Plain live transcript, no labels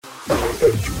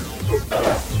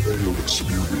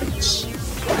Experience.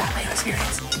 Pat Mayo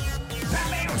Experience. Pat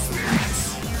Mayo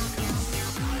Experience.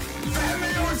 Pat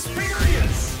Mayo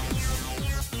Experience.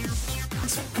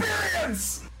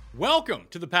 Experience. Welcome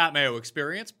to the Pat Mayo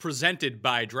Experience, presented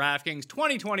by DraftKings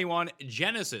 2021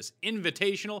 Genesis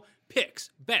Invitational Picks,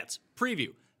 Bets, Preview.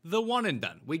 The one and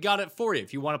done. We got it for you.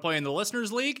 If you want to play in the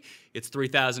Listeners League, it's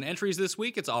 3,000 entries this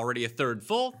week. It's already a third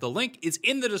full. The link is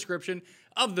in the description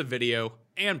of the video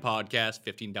and podcast.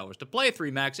 $15 to play,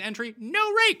 3 max entry, no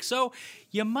rake. So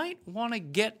you might want to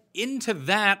get into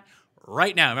that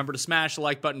right now. Remember to smash the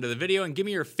like button to the video and give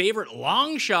me your favorite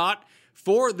long shot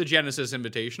for the Genesis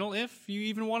Invitational, if you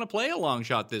even want to play a long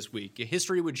shot this week.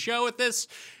 History would show at this,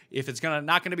 if it's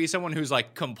not going to be someone who's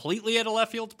like completely at a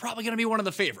left field, it's probably going to be one of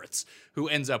the favorites who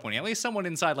ends up winning. At least someone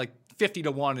inside like 50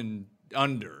 to 1 and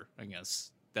under, I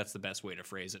guess. That's the best way to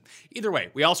phrase it. Either way,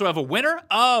 we also have a winner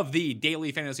of the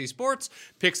Daily Fantasy Sports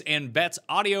Picks and Bets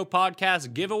audio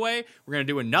podcast giveaway. We're going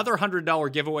to do another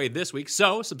 $100 giveaway this week.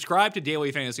 So subscribe to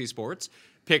Daily Fantasy Sports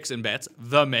Picks and Bets,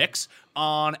 The Mix,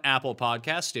 on Apple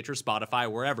Podcasts, Stitcher, Spotify,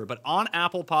 wherever. But on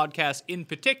Apple Podcasts in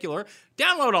particular,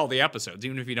 download all the episodes,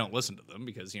 even if you don't listen to them,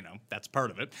 because, you know, that's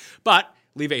part of it. But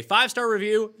leave a 5-star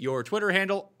review, your Twitter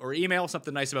handle, or email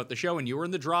something nice about the show, and you're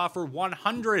in the draw for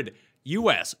 $100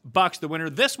 US bucks. The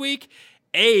winner this week,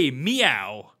 a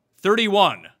Meow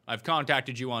 31. I've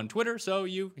contacted you on Twitter, so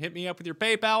you hit me up with your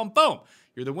PayPal, and boom,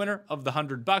 you're the winner of the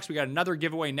 $100. We got another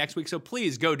giveaway next week, so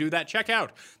please go do that. Check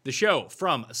out the show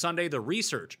from Sunday, the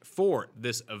research for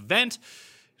this event.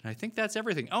 And I think that's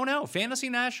everything. Oh no,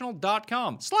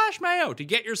 fantasynational.com/Mayo to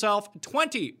get yourself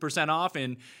 20% off.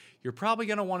 And you're probably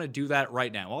going to want to do that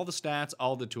right now. All the stats,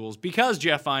 all the tools, because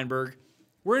Jeff Feinberg,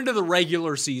 we're into the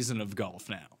regular season of golf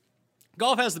now.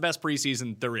 Golf has the best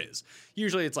preseason there is.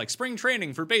 Usually it's like spring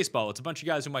training for baseball. It's a bunch of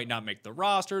guys who might not make the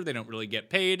roster. They don't really get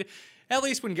paid. At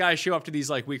least when guys show up to these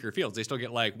like weaker fields, they still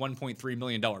get like $1.3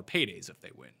 million paydays if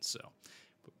they win. So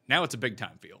now it's a big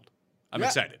time field. I'm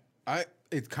excited.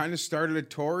 It kind of started at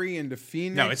Torrey into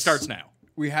Phoenix. No, it starts now.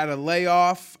 We had a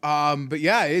layoff. But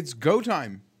yeah, it's go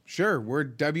time. Sure. We're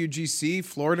at WGC,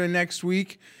 Florida next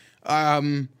week.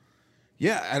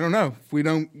 Yeah, I don't know. If we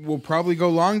don't, we'll probably go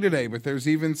long today, but there's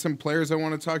even some players I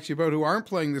want to talk to you about who aren't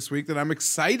playing this week that I'm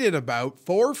excited about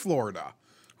for Florida,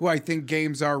 who I think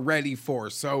games are ready for.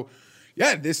 So,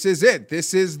 yeah, this is it.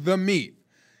 This is the meat.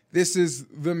 This is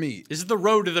the meat. This is the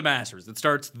road to the Masters that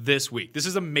starts this week. This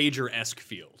is a major-esque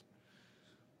field.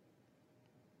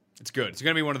 It's good. It's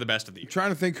going to be one of the best of the year. I'm trying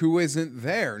to think who isn't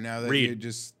there now that Reed. you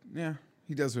just, yeah.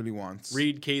 He does what he wants.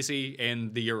 Reed, Casey,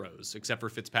 and the Euros, except for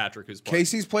Fitzpatrick, who's playing.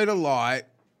 Casey's played a lot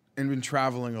and been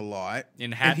traveling a lot.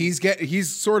 And he's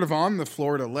sort of on the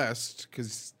Florida list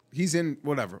because he's in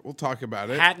whatever. We'll talk about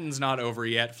it. Hatton's not over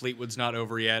yet. Fleetwood's not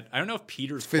over yet. I don't know if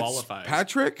Peters qualifies.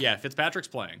 Fitzpatrick? Yeah, Fitzpatrick's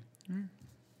playing.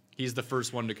 He's the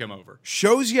first one to come over.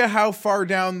 Shows you how far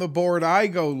down the board I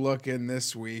go looking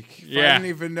this week. I didn't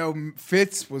even know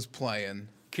Fitz was playing.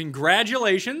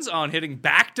 Congratulations on hitting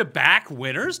back-to-back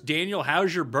winners. Daniel,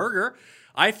 how's your burger?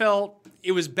 I felt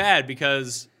it was bad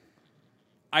because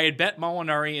I had bet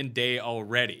Molinari and Day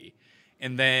already,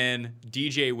 and then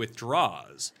DJ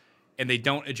withdraws, and they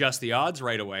don't adjust the odds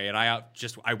right away, and I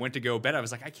went to go bet. I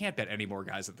was like, I can't bet any more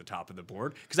guys at the top of the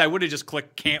board because I would have just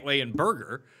clicked Cantlay and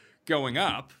Burger going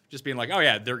up, just being like, oh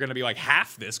yeah, they're going to be like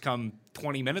half this come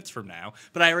 20 minutes from now,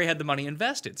 but I already had the money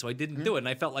invested, so I didn't do it, and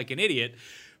I felt like an idiot,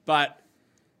 but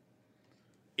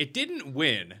it didn't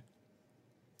win,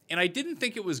 and I didn't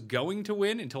think it was going to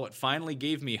win until it finally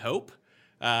gave me hope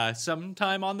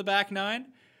sometime on the back nine.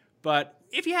 But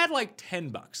if you had like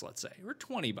 $10, let's say, or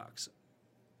 $20,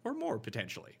 or more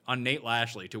potentially, on Nate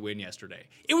Lashley to win yesterday,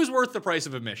 it was worth the price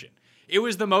of admission. It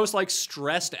was the most like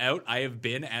stressed out I have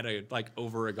been at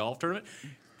over a golf tournament.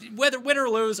 Whether win or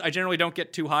lose, I generally don't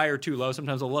get too high or too low.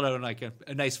 Sometimes I'll let out like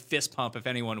a nice fist pump if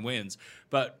anyone wins.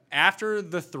 But after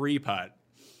the 3-putt,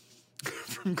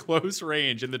 from close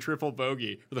range in the triple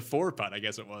bogey, or the 4-putt, I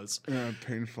guess it was. Yeah,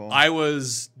 painful. I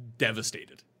was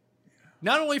devastated. Yeah.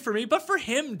 Not only for me, but for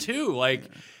him too.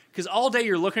 Because all day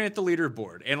you're looking at the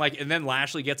leaderboard, and then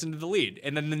Lashley gets into the lead,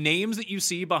 and then the names that you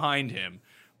see behind him,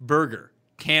 Berger,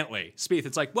 Cantlay, Spieth.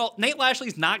 It's like, well, Nate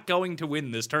Lashley's not going to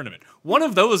win this tournament. One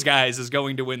of those guys is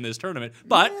going to win this tournament.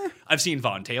 But I've seen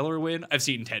Von Taylor win. I've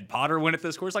seen Ted Potter win at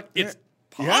this course. It's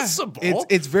possible. Yeah.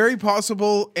 It's very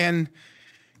possible, and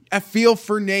I feel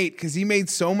for Nate because he made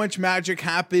so much magic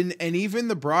happen, and even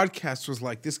the broadcast was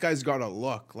like, this guy's got a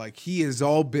look. Like, he is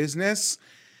all business.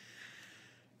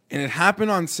 And it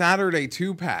happened on Saturday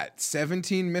too, Pat.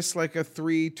 17 missed like a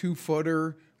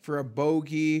 2-footer for a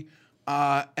bogey.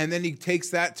 And then he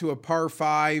takes that to a par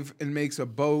 5 and makes a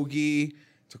bogey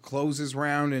to close his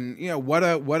round, and what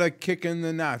a kick in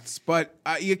the nuts. But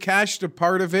you cashed a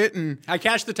part of it, and I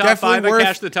cashed the top 5. I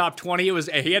cashed the top 20. It was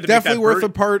he had to definitely make that worth a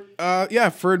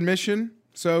part. For admission.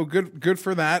 So good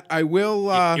for that. I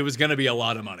will. It was going to be a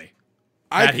lot of money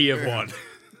that he have won.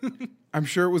 I'm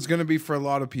sure it was going to be for a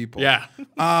lot of people. Yeah,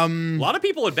 a lot of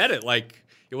people had bet it. Like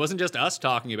it wasn't just us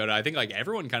talking about it. I think like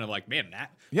everyone kind of like, man,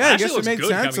 that. Yeah, I guess it made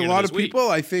sense. A lot of people.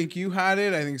 I think you had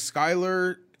it. I think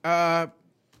Skylar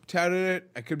touted it.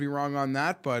 I could be wrong on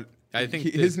that, but I think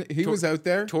he was out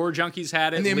there. Tour Junkies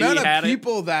had it. And the Lee amount of had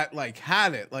people that like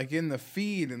had it, like in the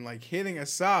feed and like hitting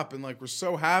us up, and like we're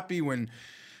so happy when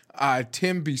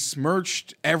Tim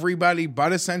besmirched everybody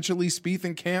but essentially Spieth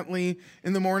and Cantley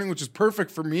in the morning, which is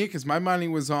perfect for me because my money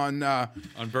was on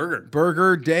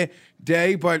Burger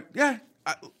day. But yeah,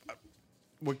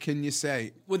 what can you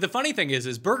say? Well, the funny thing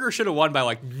is Burger should have won by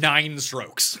like 9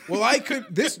 strokes. Well,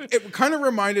 it kind of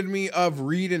reminded me of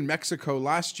Reed in Mexico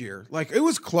last year. Like it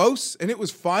was close and it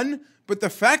was fun, but the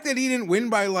fact that he didn't win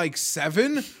by like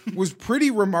 7 was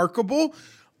pretty remarkable.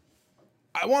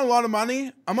 I want a lot of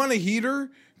money. I'm on a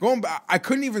heater. Going back, I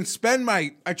couldn't even spend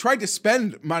I tried to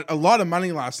spend a lot of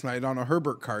money last night on a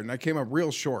Herbert card, and I came up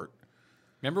real short.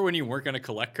 Remember when you weren't going to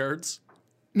collect cards?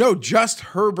 No, just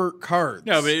Herbert cards.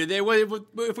 No, but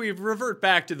if we revert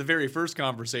back to the very first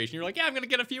conversation, you're like, yeah, I'm going to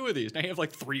get a few of these. Now you have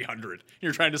like 300.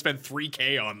 You're trying to spend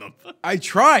 $3,000 on them. I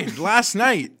tried last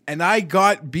night, and I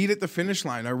got beat at the finish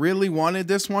line. I really wanted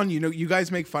this one. You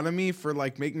guys make fun of me for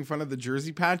like making fun of the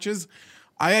jersey patches.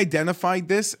 I identified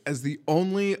this as the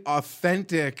only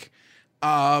authentic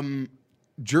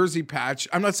jersey patch.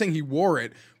 I'm not saying he wore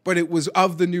it, but it was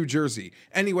of the New Jersey.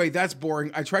 Anyway, that's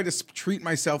boring. I tried to treat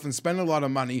myself and spend a lot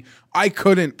of money. I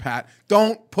couldn't, Pat.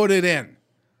 Don't put it in.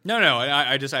 No.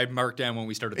 I marked down when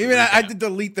we started. Even I had to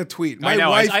delete the tweet. My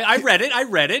wife, I read it. I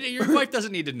read it. Your wife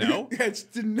doesn't need to know. It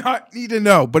did not need to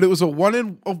know. But it was a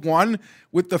 1-in-1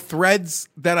 with the threads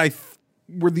that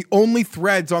were the only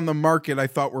threads on the market I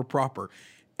thought were proper.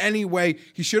 Anyway,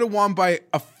 he should have won by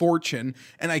a fortune,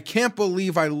 and I can't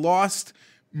believe I lost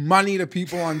money to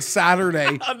people on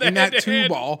Saturday in that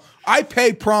 2-ball. I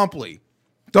pay promptly.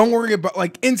 Don't worry about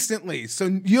instantly.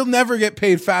 So you'll never get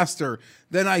paid faster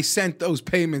than I sent those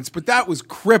payments, but that was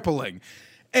crippling.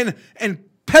 And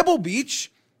Pebble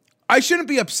Beach, I shouldn't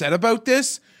be upset about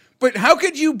this, but how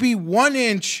could you be 1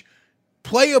 inch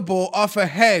playable off a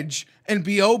hedge and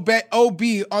be OB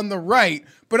on the right,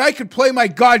 but I could play my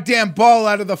goddamn ball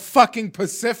out of the fucking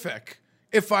Pacific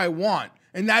if I want,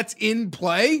 and that's in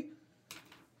play?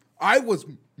 I was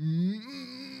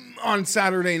on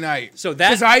Saturday night. So that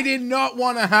because I did not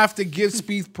want to have to give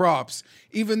Spieth props,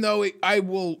 even though I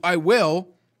will.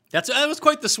 That was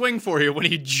quite the swing for you when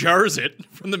he jars it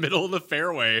from the middle of the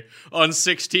fairway on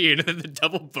 16 and then the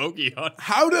double bogey on.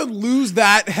 How to lose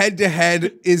that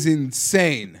head-to-head is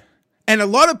insane. And a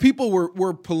lot of people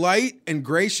were polite and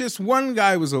gracious. One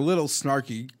guy was a little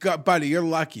snarky. Buddy, you're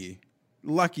lucky.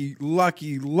 Lucky.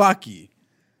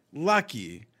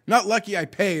 Not lucky I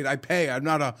paid. I pay. I'm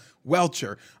not a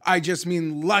welcher. I just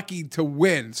mean lucky to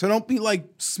win. So don't be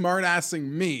like smart-assing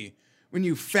me when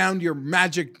you found your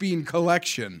magic bean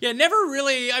collection. Yeah, never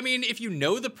really. I mean, if you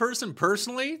know the person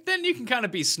personally, then you can kind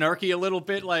of be snarky a little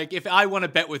bit. Like, if I want to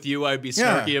bet with you, I'd be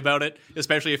snarky about it,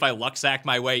 especially if I luck sack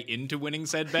my way into winning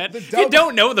said bet. If you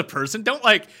don't know the person, don't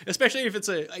especially if it's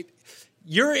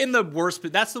you're in the worst.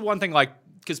 That's the one thing,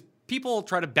 because people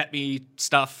try to bet me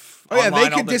stuff. Oh yeah, they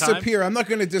could disappear. I'm not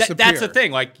going to disappear. That's the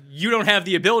thing. You don't have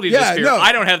the ability to disappear. No.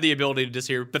 I don't have the ability to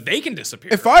disappear, but they can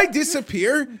disappear. If I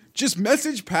disappear, just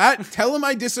message Pat, tell him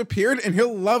I disappeared, and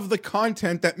he'll love the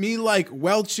content that me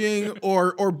welching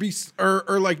or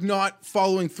not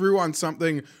following through on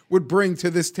something would bring to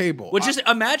this table. Well, just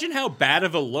imagine how bad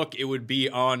of a look it would be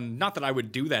on. Not that I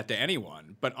would do that to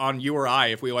anyone, but on you or I,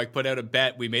 if we put out a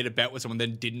bet, we made a bet with someone,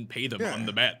 then didn't pay them on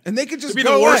the bet, and they could just be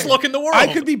the worst look in the world.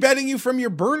 I could be betting you from your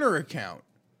burner account.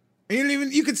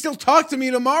 And you could still talk to me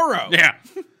tomorrow. Yeah.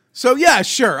 So yeah,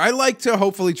 sure. I like to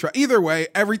hopefully try. Either way,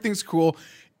 everything's cool.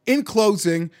 In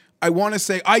closing, I want to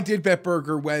say I did bet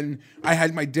Burger when I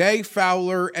had my Day,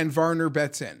 Fowler, and Varner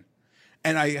bets in.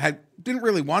 And I didn't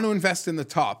really want to invest in the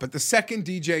top. But the second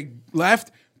DJ left,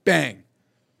 bang.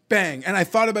 Bang. And I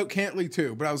thought about Cantley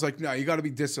too. But I was like, no, you got to be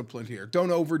disciplined here.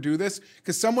 Don't overdo this.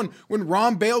 Because when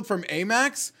Rom bailed from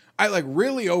Amex, I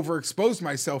really overexposed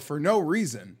myself for no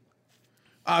reason.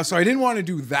 So I didn't want to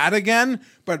do that again,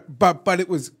 but it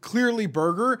was clearly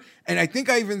Burger. And I think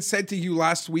I even said to you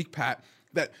last week, Pat,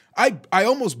 that I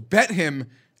almost bet him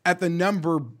at the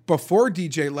number before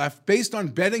DJ left based on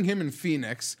betting him in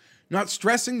Phoenix, not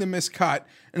stressing the miscut.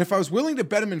 And if I was willing to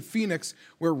bet him in Phoenix,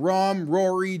 where Rom,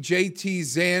 Rory, JT,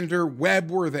 Xander,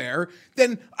 Webb were there,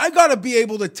 then I got to be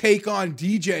able to take on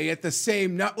DJ at the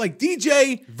same, not like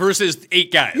DJ versus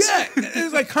 8 guys. Yeah,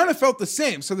 I kind of felt the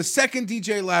same. So the second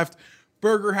DJ left,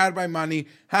 Berger had my money,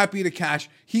 happy to cash.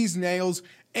 He's nails.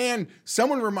 And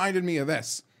someone reminded me of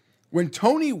this. When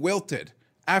Tony wilted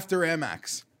after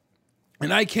MX,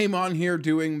 and I came on here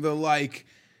doing the like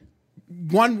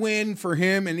one win for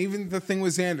him, and even the thing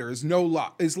with Xander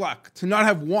is luck to not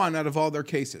have one out of all their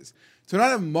cases. To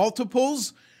not have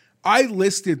multiples, I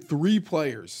listed 3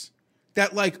 players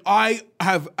that like I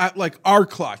have at like our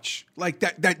clutch, like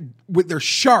that with their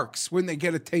sharks when they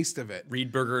get a taste of it.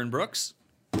 Reed, Berger, and Brooks.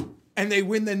 And they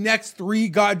win the next 3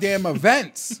 goddamn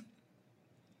events.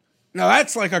 Now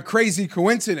that's like a crazy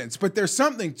coincidence, but there's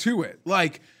something to it.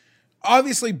 Like,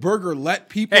 obviously Berger let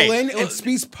people in, and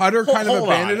Spieth's putter kind of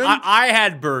abandoned him. I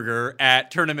had Berger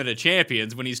at Tournament of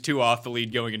Champions when he's 2 off the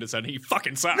lead going into Sunday. He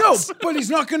fucking sucks. No, but he's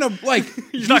not gonna like.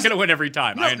 he's not gonna win every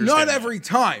time. No, I understand. Not that. every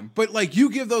time, but like you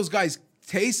give those guys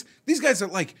taste. These guys are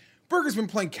like Berger's been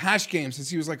playing cash games since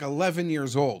he was like 11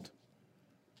 years old.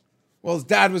 Well, his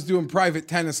dad was doing private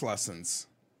tennis lessons.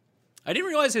 I didn't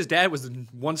realize his dad was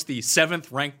once the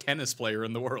 7th ranked tennis player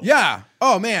in the world. Yeah.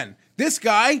 Oh man, this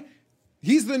guy,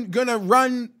 he's gonna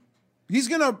run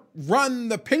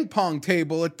the ping pong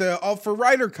table at the for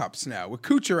Ryder Cups now with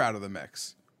Kuchar out of the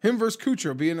mix. Him versus Kuchar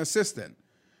will be an assistant,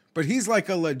 but he's like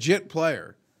a legit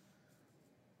player.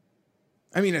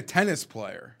 I mean, a tennis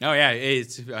player. Oh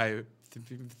yeah,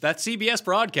 that CBS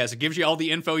broadcast, it gives you all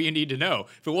the info you need to know.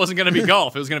 If it wasn't going to be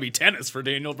golf, it was going to be tennis for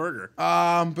Daniel Berger.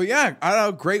 But yeah, I don't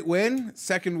know, great win.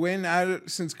 Second win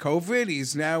since COVID.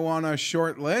 He's now on a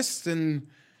short list. And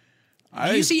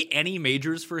do you see any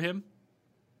majors for him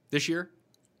this year?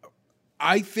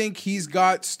 I think he's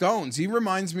got stones. He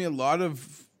reminds me a lot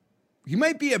of, he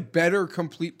might be a better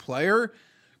complete player,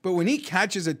 but when he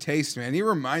catches a taste, man, he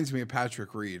reminds me of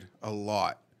Patrick Reed a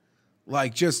lot.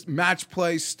 Like, just match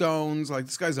play stones. Like,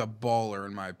 this guy's a baller,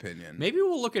 in my opinion. Maybe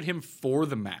we'll look at him for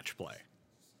the match play.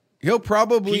 He'll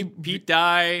probably... Pete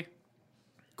Dye,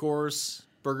 of course.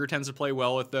 Berger tends to play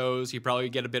well with those. He probably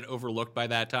get a bit overlooked by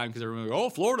that time because everyone's like, oh,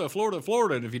 Florida, Florida,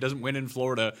 Florida. And if he doesn't win in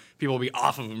Florida, people will be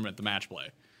off of him at the match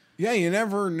play. Yeah, you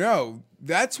never know.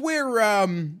 That's where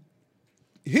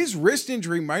his wrist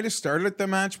injury might have started at the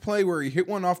match play where he hit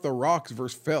one off the rocks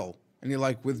versus Phil. And he,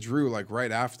 like, withdrew, like,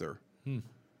 right after.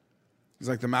 He's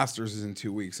like, the Masters is in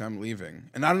 2 weeks. I'm leaving.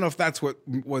 And I don't know if that's what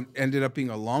ended up being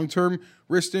a long-term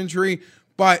wrist injury,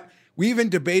 but we even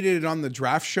debated it on the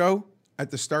draft show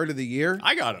at the start of the year.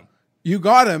 I got him. You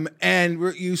got him, and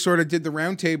you sort of did the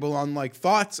roundtable on like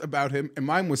thoughts about him, and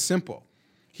mine was simple.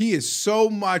 He is so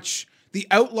much the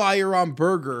outlier on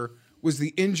Berger was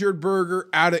the injured Berger,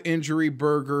 out of injury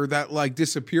Berger that like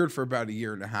disappeared for about a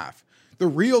year and a half. The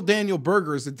real Daniel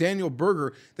Berger is the Daniel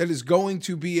Berger that is going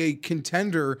to be a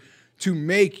contender to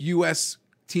make U.S.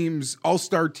 teams,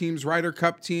 all-star teams, Ryder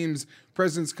Cup teams,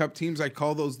 President's Cup teams. I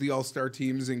call those the all-star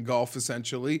teams in golf,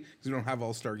 essentially, because we don't have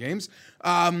all-star games.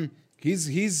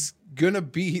 He's going to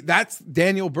be, that's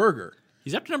Daniel Berger.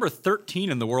 He's up to number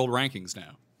 13 in the world rankings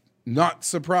now. Not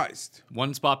surprised.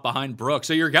 1 spot behind Brooks.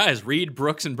 So your guys, Reed,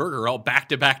 Brooks, and Berger, are all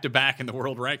back-to-back-to-back in the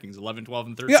world rankings, 11, 12,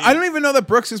 and 13. Yeah, I don't even know that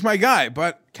Brooks is my guy,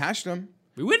 but cashed him.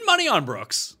 We win money on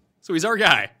Brooks, so he's our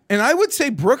guy. And I would say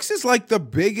Brooks is like the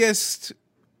biggest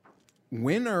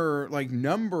winner, like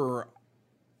number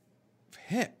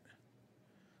hit.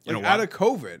 Like out of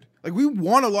COVID. Like we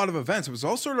won a lot of events. It was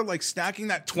all sort of like stacking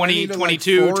that 20,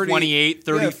 22, like 28,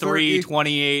 33, 30.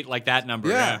 28, like that number.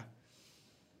 Yeah.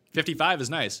 55 is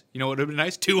nice. You know what would have been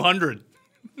nice? 200.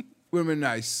 Would have been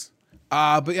nice.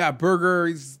 But yeah, Berger,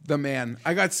 he's the man.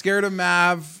 I got scared of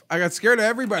Mav. I got scared of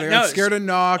everybody. I got scared of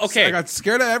Knox. Okay. I got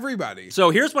scared of everybody. So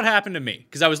here's what happened to me,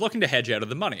 because I was looking to hedge out of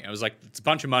the money. I was like, it's a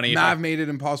bunch of money. Mav made it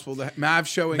impossible to... Mav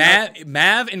showing up.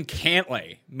 Mav and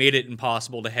Cantlay made it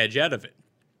impossible to hedge out of it.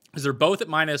 Because they're both at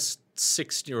minus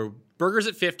 16, or Berger's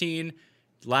at 15,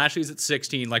 Lashley's at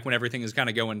 16, like when everything is kind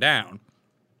of going down.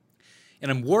 And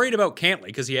I'm worried about Cantlay,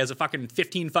 because he has a fucking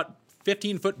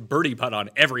 15-foot birdie putt on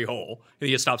every hole, and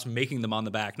he just stops making them on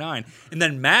the back nine. And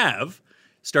then Mav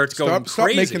starts going crazy.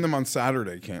 Stop making them on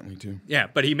Saturday, can't we, too? Yeah,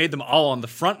 but he made them all on the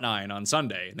front nine on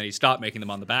Sunday, and then he stopped making them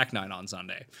on the back nine on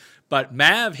Sunday. But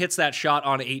Mav hits that shot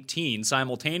on 18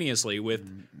 simultaneously with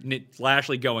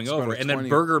Lashley going over, and then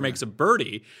Berger makes a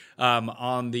birdie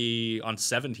on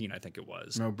 17, I think it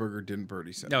was. No, Berger didn't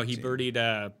birdie 17. No, he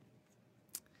birdied...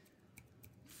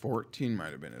 14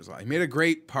 might have been his line. He made a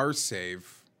great par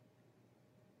save.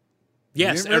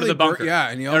 Yes, out of the bunker.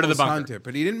 And he almost hunted,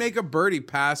 but he didn't make a birdie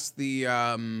past the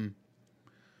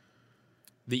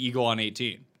the eagle on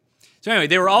 18. So anyway,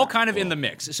 they were all kind of in the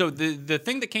mix. So the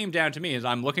thing that came down to me is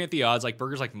I'm looking at the odds, like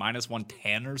Berger's like minus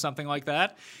 110 or something like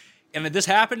that. And this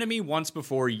happened to me once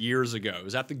before years ago. It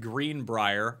was at the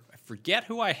Greenbrier. I forget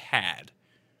who I had.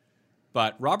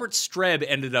 But Robert Streb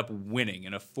ended up winning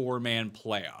in a 4-man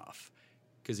playoff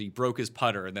because he broke his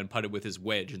putter and then putted with his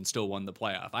wedge and still won the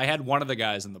playoff. I had one of the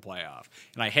guys in the playoff,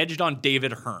 and I hedged on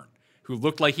David Hearn, who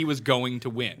looked like he was going to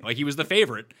win. Like he was the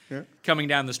favorite coming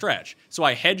down the stretch. So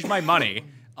I hedged my money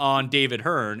on David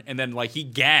Hearn, and then like he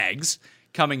gags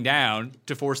coming down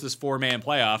to force this 4-man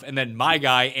playoff, and then my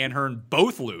guy and Hearn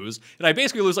both lose, and I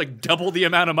basically lose like double the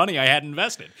amount of money I had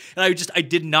invested. And I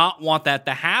did not want that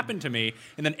to happen to me,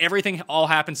 and then everything all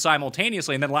happened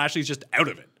simultaneously, and then Lashley's just out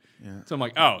of it. Yeah. So I'm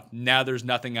like, oh, now there's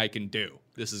nothing I can do.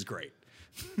 This is great.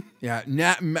 Yeah,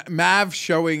 Mav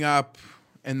showing up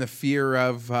and the fear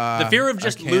of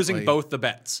just losing both the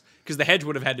bets, because the hedge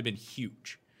would have had to have been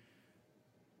huge.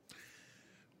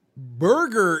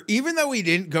 Berger, even though he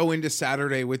didn't go into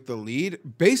Saturday with the lead,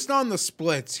 based on the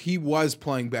splits, he was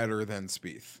playing better than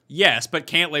Spieth. Yes, but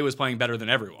Cantlay was playing better than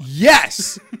everyone.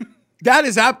 Yes! That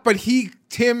is up, but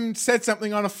Tim said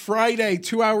something on a Friday,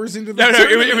 2 hours into the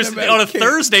tournament. It was on a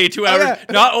Thursday, 2 hours. Yeah.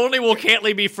 Not only will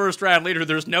Cantlay be first round leader,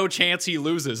 there's no chance he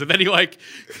loses. And then he's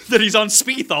on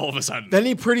Spieth all of a sudden. Then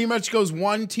he pretty much goes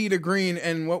 1 tee to green,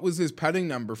 and what was his putting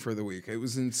number for the week? It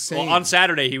was insane. Well, on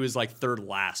Saturday, he was like third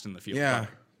last in the field. Yeah.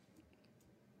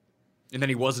 And then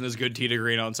he wasn't as good tee to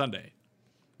green on Sunday.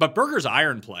 But Berger's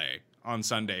iron play on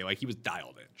Sunday, like he was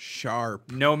dialed in. Sharp.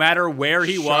 No matter where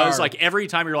he was, like every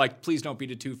time you're like, please don't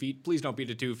beat it 2 feet. Please don't beat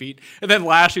it 2 feet. And then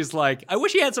Lashley's like, I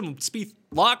wish he had some Spieth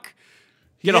luck.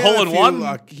 He had a hole in one.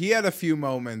 Luck. He had a few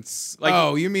moments. Like,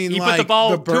 oh, you mean he like put the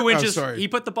ball 2 inches? Oh, he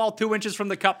put the ball 2 inches from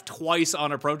the cup twice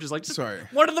on approaches. Like, sorry,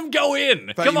 one of them go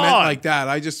in. Come on, meant like that.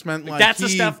 I just meant like that's the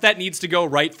stuff that needs to go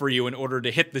right for you in order to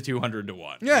hit the 200 to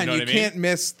 1. Yeah, you know and can't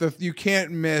miss the. You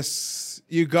can't miss.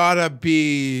 You gotta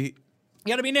be. You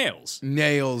gotta be nails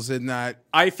in that.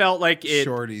 I felt like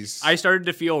shorties. I started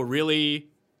to feel really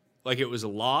like it was a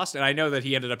loss, and I know that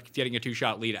he ended up getting a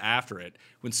 2-shot lead after it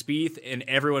when Spieth and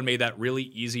everyone made that really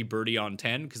easy birdie on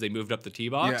 10 because they moved up the tee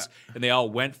box and they all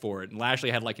went for it. And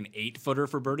Lashley had like an 8-footer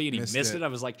for birdie and he missed it. I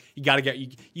was like,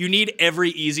 you need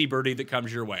every easy birdie that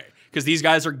comes your way because these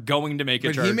guys are going to make a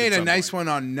charge. But he made a nice one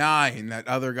on 9 that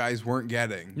other guys weren't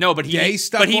getting. No, but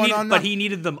he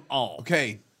needed them all.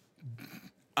 Okay.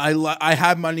 I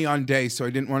had money on Day, so I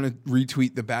didn't want to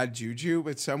retweet the bad juju,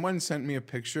 but someone sent me a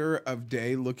picture of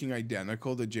Day looking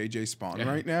identical to JJ Spawn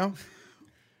right now.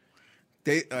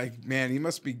 They man, he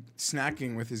must be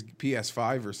snacking with his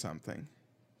PS5 or something.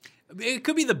 It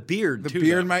could be the beard, too. The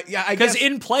beard might, because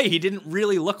in play, he didn't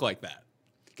really look like that.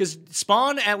 Because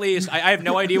Spawn, at least, I have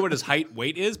no idea what his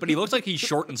weight is, but he looks like he's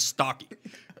short and stocky.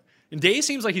 And Day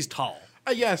seems like he's tall.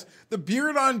 Yes, the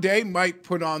beard on Day might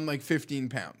put on like 15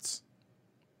 pounds.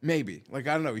 Maybe. Like,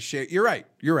 I don't know. You're right.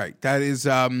 You're right. That is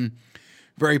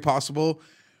very possible.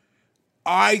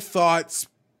 I thought,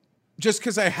 just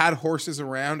because I had horses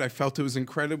around, I felt it was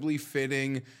incredibly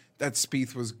fitting that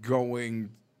Spieth was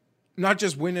going, not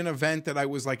just win an event that I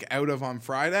was, like, out of on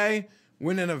Friday,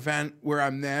 win an event where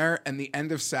I'm there, and the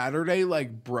end of Saturday,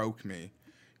 like, broke me.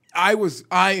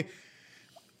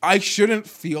 I shouldn't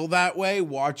feel that way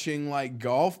watching like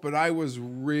golf, but I was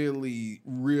really,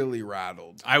 really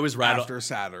rattled. I was rattled after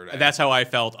Saturday. That's how I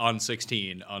felt on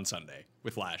 16 on Sunday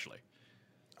with Lashley.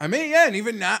 I mean, yeah, and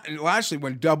even Lashley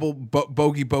went double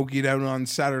bogeyed out on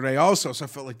Saturday also, so I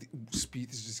felt like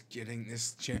Spieth is just getting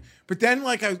this chance. But then,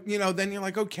 like then you're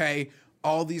like, okay,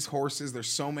 all these horses, there's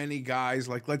so many guys,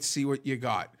 like let's see what you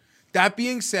got. That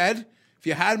being said, if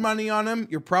you had money on him,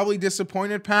 you're probably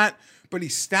disappointed, Pat. But he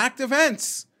stacked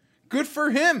events. Good for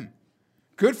him.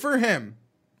 Good for him.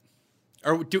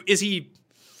 Is he?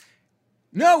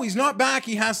 No, he's not back.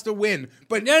 He has to win.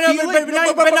 But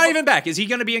not even back. Is he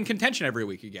going to be in contention every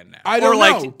week again now? I don't know.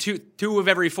 Like two of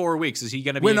every 4 weeks. Is he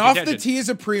going to be when in off contention? the tee is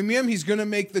a premium? He's going to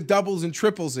make the doubles and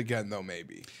triples again, though.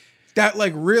 Maybe that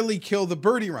like really kill the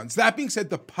birdie runs. That being said,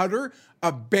 the putter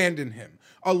abandoned him.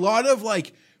 A lot of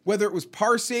like whether it was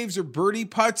par saves or birdie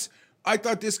putts. I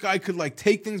thought this guy could like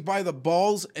take things by the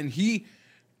balls, and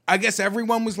I guess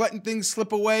everyone was letting things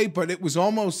slip away, but it was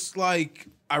almost like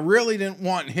I really didn't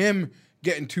want him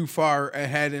getting too far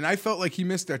ahead, and I felt like he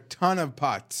missed a ton of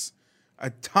putts.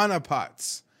 And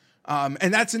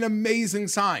that's an amazing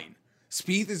sign.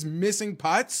 Spieth is missing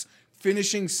putts,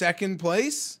 finishing second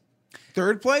place,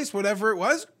 third place, whatever it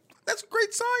was. That's a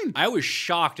great sign. I was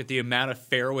shocked at the amount of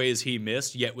fairways he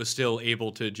missed, yet was still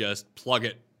able to just plug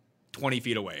it 20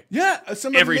 feet away. Yeah,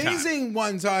 some amazing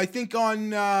ones. I think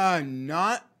on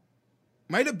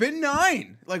Might have been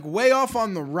 9. Like way off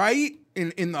on the right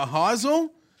in the hosel.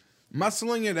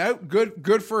 Muscling it out.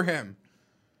 Good for him.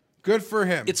 Good for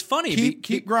him. It's funny.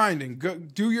 Keep grinding.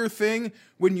 Do your thing.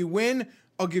 When you win,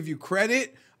 I'll give you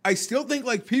credit. I still think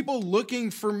like people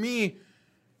looking for me,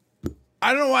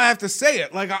 I don't know why I have to say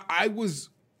it. Like I was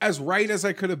as right as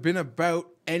I could have been about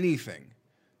anything.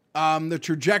 The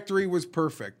trajectory was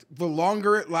perfect. The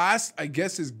longer it lasts, I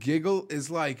guess his giggle is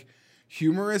like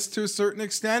humorous to a certain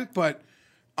extent, but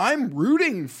I'm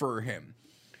rooting for him.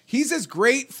 He's as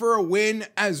great for a win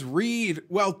as Reed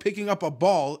while picking up a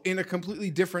ball in a completely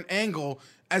different angle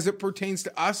as it pertains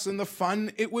to us and the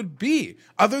fun it would be.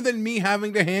 Other than me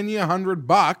having to hand you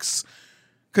 $100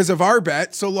 because of our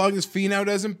bet, so long as Finau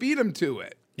doesn't beat him to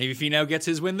it. Maybe Finau gets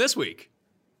his win this week.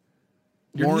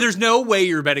 There's no way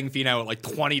you're betting Finau at like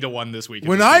 20-1 this week.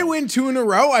 When I win 2 in a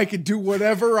row, I could do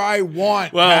whatever I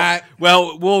want, Pat.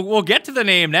 Well, we'll get to the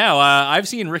name now. I've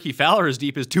seen Ricky Fowler as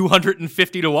deep as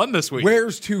 250-1 this week.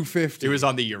 Where's 250? It was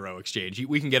on the Euro exchange.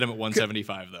 We can get him at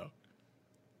 175 though.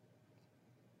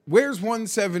 Where's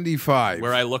 175?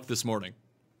 Where I looked this morning.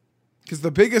 Because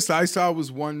the biggest I saw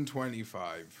was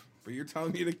 125. But you're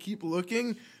telling me to keep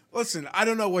looking? Listen, I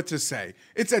don't know what to say.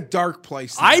 It's a dark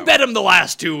place. I bet him the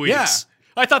last 2 weeks. Yeah.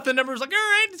 I thought the number was like, all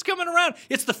right, it's coming around.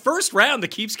 It's the first round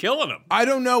that keeps killing him. I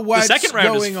don't know what's second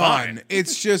round going is fine. on.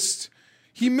 It's just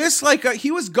he missed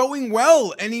he was going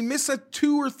well and he missed a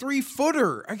 2 or 3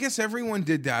 footer. I guess everyone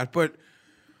did that, but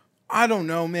I don't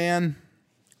know, man.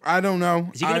 I don't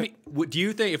know. Is he gonna be? Do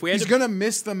you think if we had he's gonna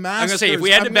miss the Masters? I'm gonna say if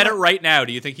we had to bet it right now,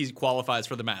 do you think he qualifies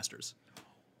for the Masters?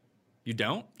 You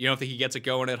don't? You don't think he gets it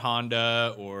going at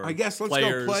Honda or? I guess let's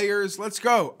go players. Let's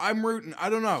go. I'm rooting. I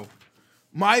don't know.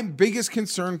 My biggest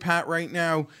concern, Pat, right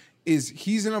now is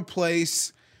he's in a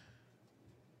place.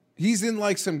 He's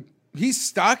in he's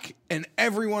stuck, and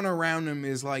everyone around him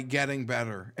is like getting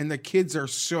better, and the kids are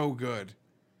so good.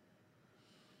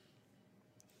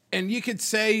 And you could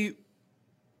say,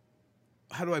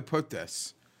 how do I put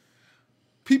this?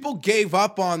 People gave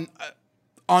up on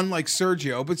like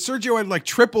Sergio, but Sergio had like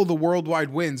triple the worldwide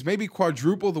wins, maybe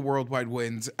quadruple the worldwide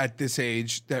wins at this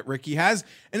age that Ricky has.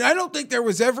 And I don't think there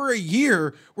was ever a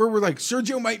year where we're like,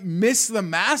 Sergio might miss the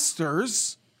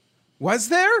Masters. Was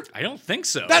there? I don't think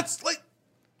so. That's like,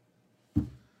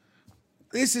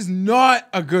 this is not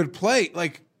a good play.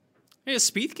 Like, hey,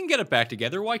 Spieth can get it back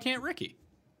together. Why can't Ricky?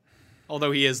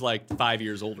 Although he is like 5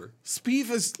 years older.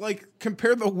 Spieth is like,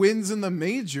 compare the wins in the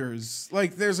majors.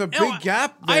 Like, there's a big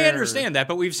gap there. I understand that,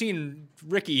 but we've seen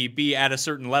Ricky be at a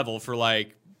certain level for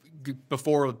like,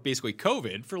 before basically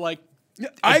COVID, for like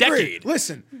a decade.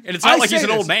 Listen. And it's not like he's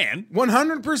an old man.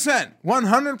 100%.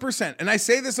 100%. And I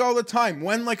say this all the time.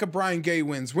 When like a Brian Gay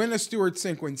wins, when a Stuart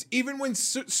Sink wins, even when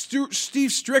Steve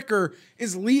Stricker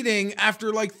is leading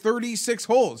after like 36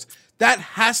 holes, that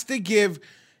has to give...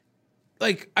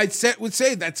 Like would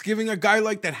say that's giving a guy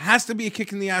like that has to be a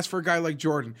kick in the ass for a guy like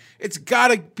Jordan. It's got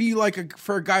to be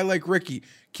for a guy like Ricky.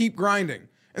 Keep grinding.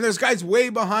 And there's guys way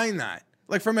behind that,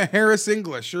 like from a Harris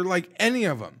English or like any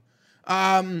of them.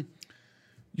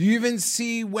 You even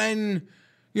see when,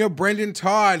 Brendan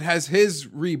Todd has his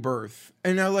rebirth.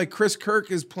 And now like Chris Kirk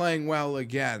is playing well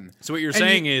again. So what you're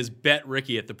saying is bet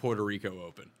Ricky at the Puerto Rico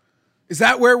Open. Is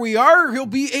that where we are? He'll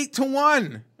be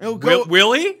 8-1. He'll go.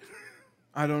 Will he?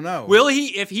 I don't know. Will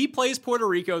he, if he plays Puerto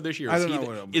Rico this year,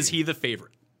 is he the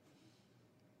favorite?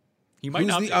 He might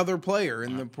not be. Who's the other player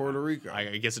in the Puerto Rico?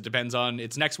 I guess it depends on,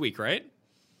 it's next week, right?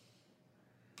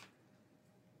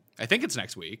 I think it's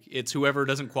next week. It's whoever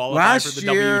doesn't qualify for the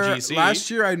WGC.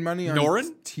 Last year I had money on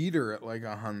Noren? Teeter at like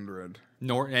 100. And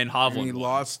And Hovland. he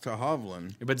lost to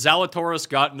Hovland. But Zalatoris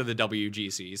got into the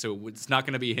WGC, so it's not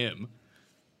going to be him.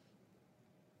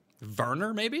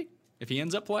 Werner, maybe? If he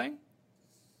ends up playing?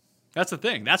 That's the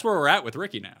thing. That's where we're at with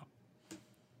Ricky now.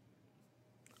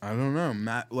 I don't know.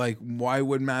 Why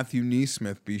would Matthew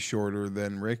Neesmith be shorter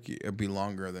than Ricky? It'd be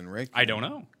longer than Ricky. I don't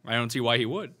know. I don't see why he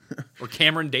would. Or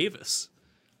Cameron Davis.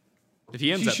 If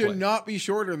he ends up He should playing. not be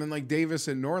shorter than like Davis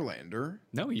and Norlander.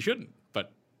 No, he shouldn't.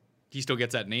 But he still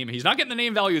gets that name. He's not getting the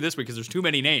name value this week because there's too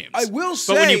many names. I will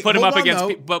say, but when you put him up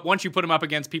against, but once you put him up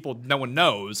against people no one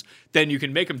knows, then you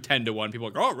can make him 10-1. People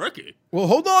are like, oh, Ricky. Well,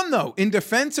 hold on though. In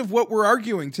defense of what we're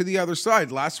arguing to the other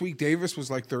side, last week Davis was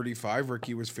like 35,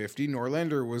 Ricky was 50,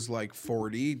 Norlander was like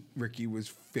 40, Ricky was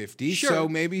 50. Sure. So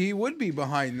maybe he would be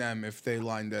behind them if they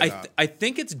lined it up. I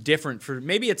think it's different for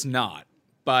maybe it's not,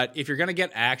 but if you're gonna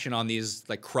get action on these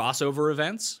like crossover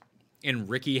events. And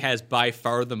Ricky has by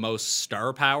far the most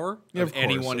star power of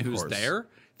anyone who's there,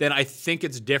 then I think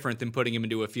it's different than putting him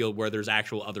into a field where there's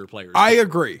actual other players. I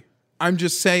agree. I'm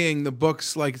just saying the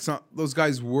books, like, it's not, those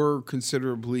guys were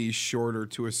considerably shorter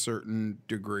to a certain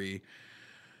degree.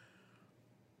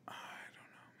 I don't know,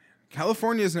 man.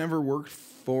 California's never worked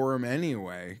for him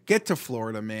anyway. Get to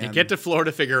Florida, man. You get to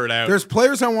Florida, figure it out. There's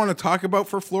players I want to talk about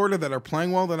for Florida that are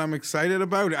playing well that I'm excited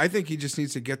about. I think he just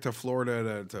needs to get to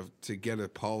Florida to get a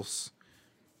pulse.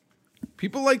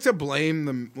 People like to blame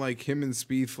them, like him and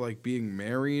Spieth, like being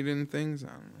married and things. I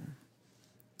don't know.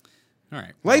 All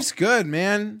right. Life's good,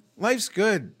 man. Life's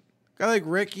good. Guy like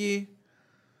Ricky,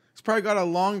 he's probably got a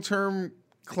long-term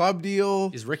club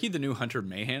deal. Is Ricky the new Hunter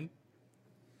Mahan?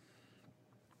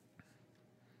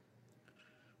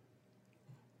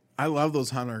 I love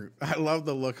those Hunter. I love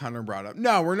the look Hunter brought up.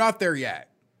 No, we're not there yet.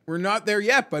 We're not there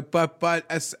yet. But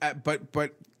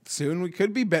soon we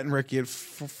could be betting Ricky at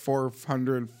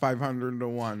 400, 500 to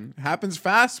 1. Happens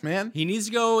fast, man. He needs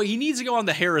to go. He needs to go on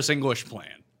the Harris English plan.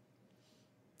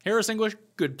 Harris English,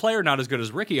 good player, not as good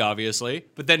as Ricky, obviously,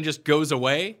 but then just goes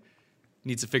away,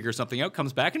 needs to figure something out,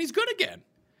 comes back, and he's good again.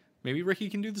 Maybe Ricky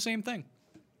can do the same thing.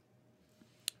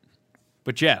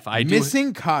 But Jeff,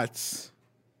 missing cuts,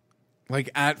 like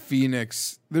at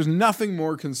Phoenix, there's nothing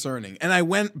more concerning. And I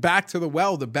went back to the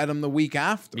well to bet him the week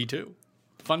after. Me too.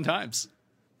 Fun times.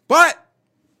 But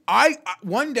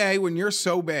one day when you're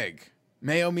so big,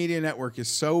 Mayo Media Network is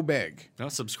so big. No,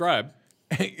 subscribe.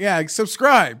 Yeah,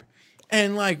 subscribe.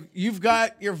 And, like, you've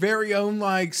got your very own,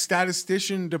 like,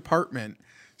 statistician department.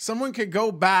 Someone could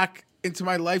go back into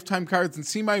my lifetime cards and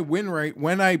see my win rate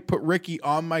when I put Ricky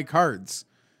on my cards.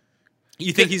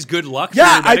 You think he's good luck?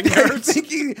 Yeah, for your betting I cards?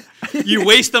 think You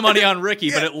waste the money on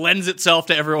Ricky, but it lends itself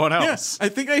to everyone else. I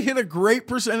think I hit a great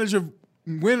percentage of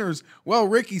winners. Well,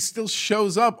 Ricky still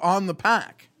shows up on the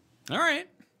pack. All right.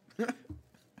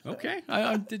 Okay.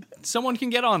 Someone can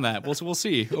get on that. We'll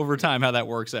see over time how that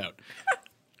works out.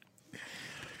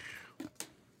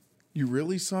 You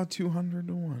really saw 200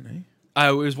 to 1, eh?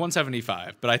 It was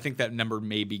 175, but I think that number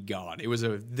may be gone. It was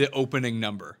the opening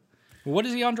number. What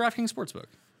is he on DraftKings Sportsbook?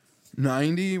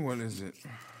 90? What is it?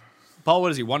 Paul,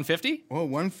 what is he, 150? Oh,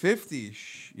 150.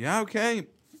 Yeah, okay.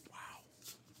 Wow.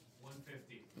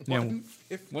 150.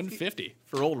 Yeah, 150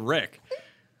 for old Rick.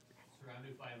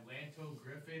 Surrounded by Lanto,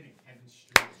 Griffin, and Kevin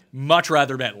Streelman. Much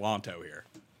rather bet Lanto here.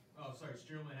 Oh, sorry,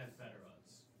 Streelman has better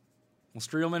odds. Well,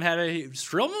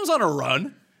 Streelman was on a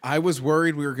run. I was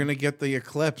worried we were going to get the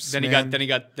eclipse. Then man.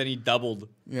 he doubled.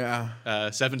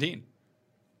 Yeah. 17.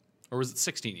 Or was it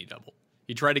 16 he doubled?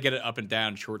 He tried to get it up and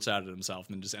down, short-sided himself,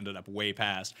 and then just ended up way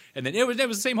past. And then it was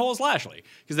the same hole as Lashley,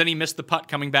 because then he missed the putt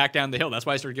coming back down the hill. That's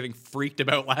why I started getting freaked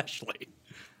about Lashley.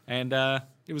 And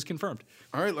it was confirmed.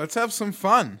 All right, let's have some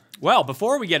fun. Well,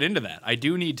 before we get into that, I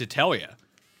do need to tell you.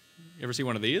 You ever see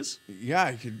one of these? Yeah,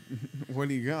 I could. What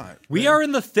do you got? We are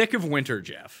in the thick of winter,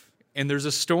 Jeff, and there's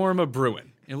a storm a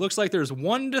brewing. It looks like there's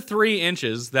 1 to 3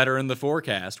 inches that are in the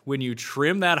forecast when you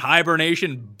trim that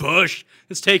hibernation bush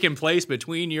that's taking place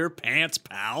between your pants,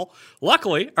 pal.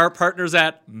 Luckily, our partners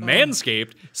at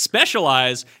Manscaped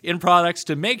specialize in products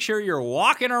to make sure you're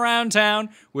walking around town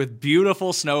with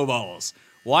beautiful snowballs.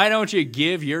 Why don't you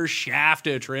give your shaft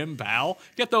a trim, pal?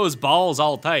 Get those balls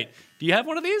all tight. Do you have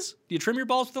one of these? Do you trim your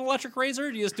balls with an electric razor,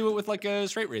 or do you just do it with like a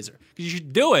straight razor? Because you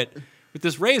should do it with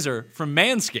this razor from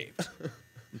Manscaped.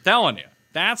 I'm telling you.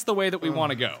 That's the way that we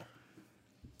want to go.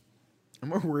 I'm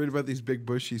more worried about these big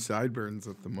bushy sideburns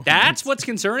at the moment. That's what's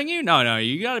concerning you? No,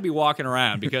 you got to be walking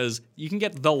around because you can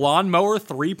get the Lawnmower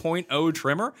 3.0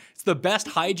 trimmer. It's the best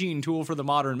hygiene tool for the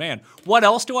modern man. What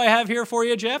else do I have here for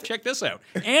you, Jeff? Check this out.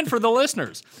 And for the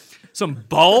listeners, some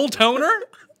ball toner,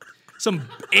 some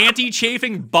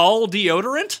anti-chafing ball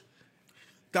deodorant.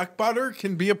 Duck butter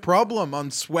can be a problem on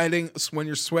sweating when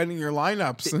you're sweating your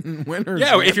lineups in winters.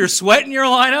 Yeah, man. if you're sweating your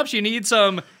lineups, you need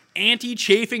some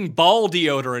anti-chafing ball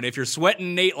deodorant if you're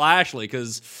sweating Nate Lashley,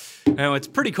 because it's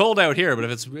pretty cold out here, but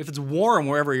if it's warm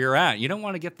wherever you're at, you don't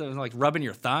want to get the like rubbing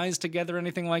your thighs together or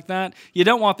anything like that. You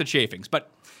don't want the chafings.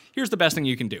 But here's the best thing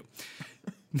you can do.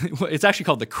 It's actually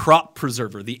called the Crop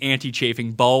Preserver, the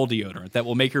anti-chafing ball deodorant that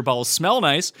will make your balls smell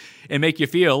nice and make you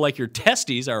feel like your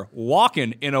testes are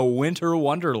walking in a winter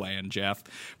wonderland, Jeff.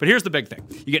 But here's the big thing.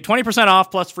 You get 20%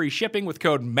 off plus free shipping with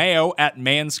code MAYO at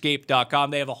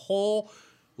manscaped.com. They have a whole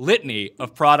litany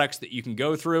of products that you can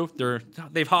go through.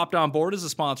 They've hopped on board as a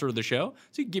sponsor of the show,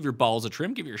 so you can give your balls a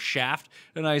trim, give your shaft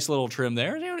a nice little trim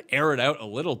there, air it out a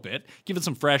little bit, give it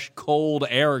some fresh, cold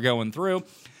air going through.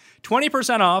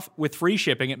 20% off with free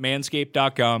shipping at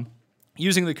manscaped.com.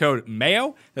 Using the code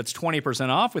MAYO, that's 20%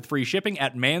 off with free shipping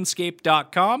at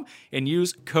manscaped.com, and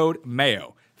use code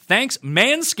MAYO. Thanks,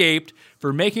 Manscaped,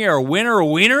 for making our winter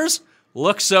wieners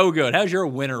look so good. How's your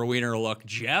winter wiener look,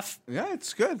 Jeff? Yeah,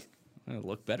 it's good. It'll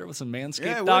look better with some Yeah,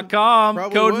 manscaped.com. it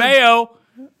would. Code Probably would. Mayo.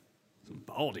 Some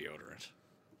ball deodorant.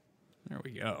 There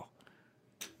we go.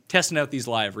 Testing out these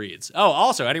live reads. Oh,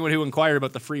 also, anyone who inquired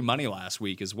about the free money last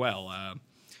week as well,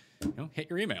 hit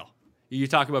your email. You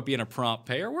talk about being a prompt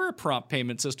payer. We're a prompt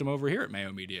payment system over here at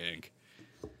Mayo Media Inc.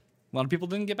 A lot of people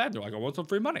didn't get back. They're like, I want some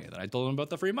free money. Then I told them about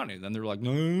the free money. Then they were like,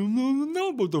 no,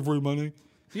 about the free money.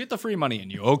 You get the free money in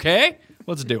you, okay?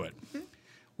 Let's do it.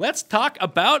 Let's talk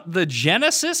about the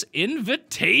Genesis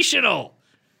Invitational.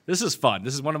 This is fun.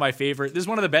 This is one of my favorite. This is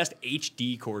one of the best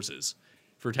HD courses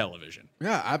for television.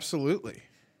 Yeah, absolutely.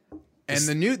 And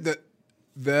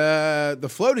the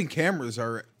floating cameras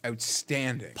are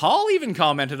outstanding. Paul even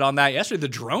commented on that yesterday. The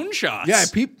drone shots.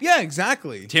 Yeah,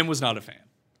 exactly. Tim was not a fan.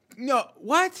 No,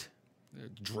 what?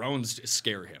 Drones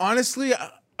scare him. Honestly,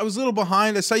 I was a little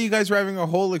behind. I saw you guys were having a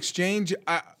whole exchange.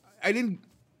 I didn't.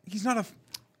 He's not a.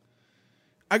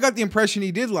 I got the impression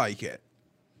he did like it.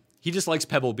 He just likes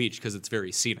Pebble Beach because it's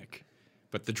very scenic,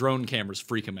 but the drone cameras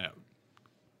freak him out.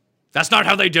 That's not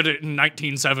how they did it in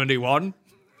 1971.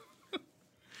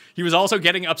 He was also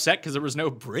getting upset because there was no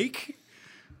break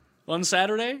on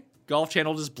Saturday. Golf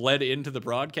Channel just bled into the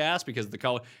broadcast because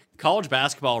the college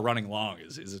basketball running long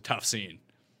is a tough scene.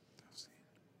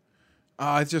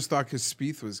 I just thought because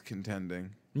Spieth was contending.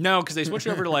 No, because they switched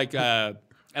over to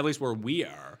at least where we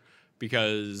are,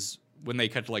 because when they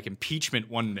cut to impeachment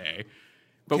one day,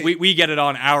 but Okay. we get it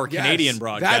on our Canadian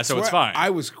broadcast, so it's fine. I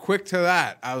was quick to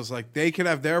that. I was like, they could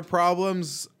have their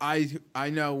problems. I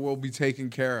know we'll be taken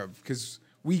care of because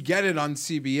we get it on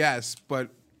CBS, but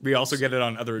we also get it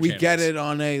on other we channels. get it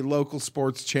on a local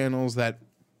sports channels that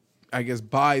I guess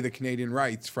buy the Canadian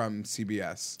rights from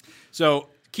CBS. So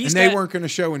they weren't going to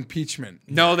show impeachment.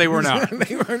 No, they were not.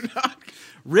 They were not.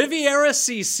 Riviera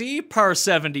CC, par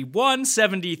 71,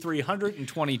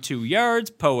 7,322 yards,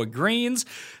 Poa Greens.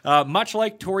 Much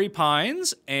like Torrey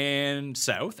Pines and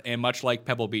South, and much like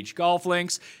Pebble Beach Golf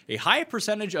Links, a high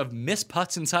percentage of missed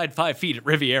putts inside 5 feet at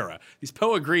Riviera. These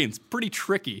Poa Greens, pretty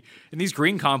tricky. And these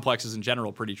green complexes in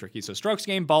general, pretty tricky. So strokes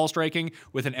gained, ball striking,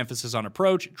 with an emphasis on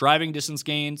approach, driving distance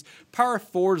gains, par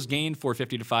 4s gained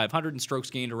 450 to 500, and strokes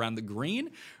gained around the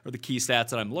green are the key stats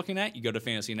that I'm looking at. You go to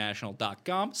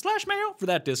fantasynational.com/Mayo for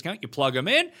that discount. You plug them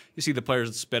in. You see the players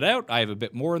that spit out. I have a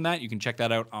bit more than that. You can check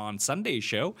that out on Sunday's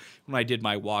show when I did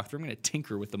my walkthrough. I'm going to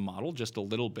tinker with the model just a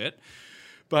little bit.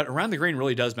 But around the green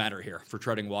really does matter here for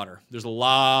treading water. There's a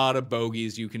lot of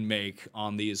bogeys you can make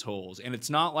on these holes. And it's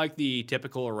not like the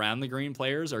typical around the green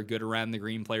players are good around the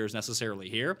green players necessarily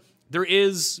here. There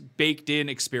is baked in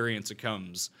experience that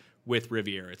comes with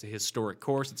Riviera. It's a historic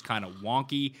course. It's kind of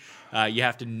wonky. You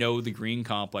have to know the green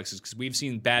complexes because we've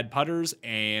seen bad putters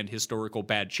and historical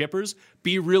bad chippers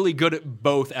be really good at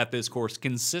both at this course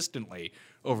consistently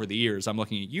over the years. I'm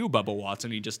looking at you, Bubba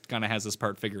Watson. He just kind of has this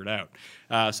part figured out.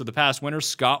 So the past winner,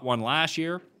 Scott won last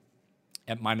year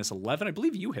at -11. I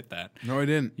believe you hit that. No, I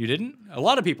didn't. You didn't? A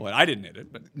lot of people. I didn't hit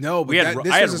it, but no. But I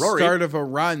had was the Rory. start of a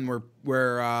run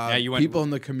where you went, people in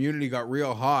the community got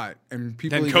real hot, and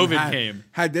people then even COVID came.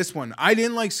 Had this one. I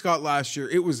didn't like Scott last year.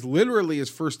 It was literally his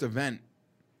first event.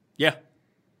 Yeah.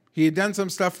 He had done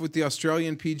some stuff with the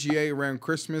Australian PGA around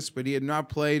Christmas, but he had not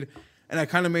played. And I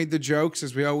kind of made the jokes,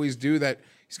 as we always do, that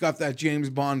he's got that James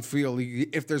Bond feel.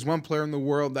 If there's one player in the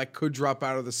world that could drop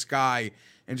out of the sky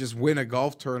and just win a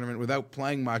golf tournament without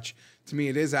playing much, to me,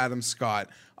 it is Adam Scott.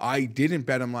 I didn't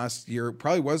bet him last year. It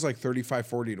probably was like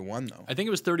 35-40 to 1, though. I think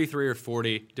it was 33 or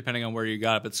 40, depending on where you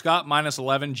got it. But Scott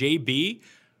 -11, JB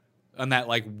on that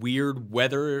weird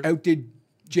weather. Outdid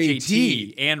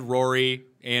JT. and Rory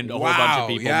and a whole bunch of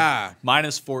people. Yeah.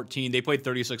 -14. They played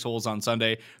 36 holes on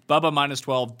Sunday. Bubba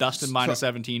 -12, Dustin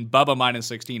 -17, Bubba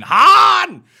 -16,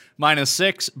 Han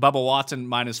 -6, Bubba Watson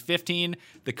 -15.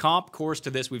 The comp course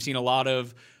to this, we've seen a lot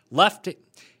of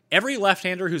every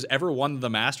left-hander who's ever won the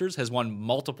Masters has won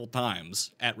multiple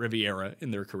times at Riviera in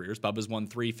their careers. Bubba's won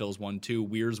 3, Phil's won 2,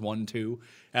 Weir's won 2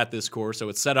 at this course. So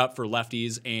it's set up for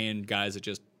lefties and guys that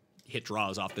just hit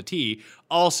draws off the tee.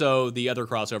 Also, the other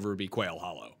crossover would be Quail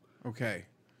Hollow. Okay.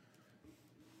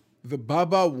 The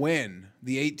Bubba win,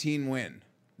 the 18 win,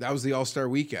 that was the All-Star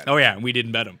weekend. Oh, yeah, and we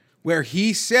didn't bet him. Where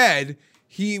he said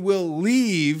he will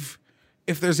leave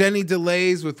if there's any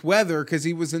delays with weather because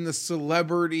he was in the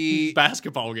celebrity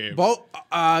basketball game.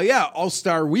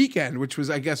 All-Star weekend, which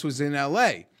was, I guess, was in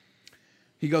L.A.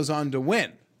 He goes on to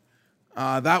win.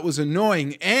 That was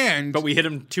annoying, but we hit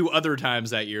him 2 other times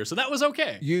that year, so that was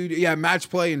okay. Match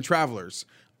play and Travelers.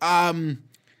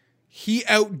 He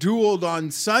outdueled on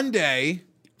Sunday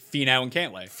Finau and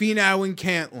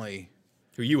Cantlay.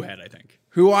 Who you had, I think.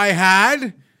 Who I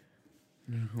had,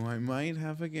 and who I might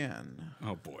have again.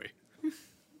 Oh, boy.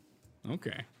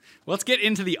 Okay. Let's get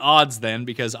into the odds then,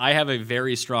 because I have a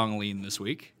very strong lean this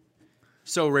week.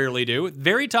 So rarely do.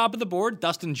 Very top of the board,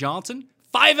 Dustin Johnson,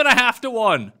 5.5 to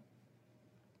 1.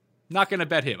 Not going to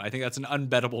bet him. I think that's an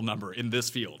unbettable number in this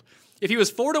field. If he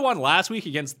was 4 to 1 last week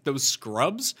against those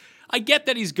scrubs, I get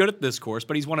that he's good at this course,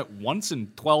 but he's won it once in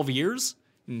 12 years.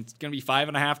 And it's going to be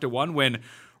 5.5 to 1 when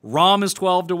Rahm is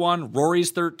 12 to 1,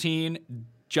 Rory's 13,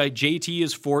 JT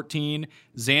is 14,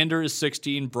 Xander is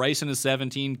 16, Bryson is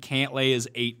 17, Cantlay is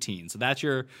 18. So that's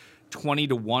your 20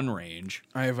 to 1 range.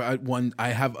 I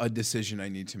have a decision I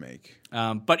need to make.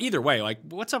 But either way, like,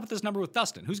 what's up with this number with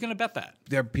Dustin? Who's going to bet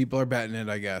that? People are betting it,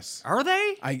 I guess. Are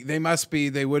they? They must be.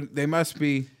 They must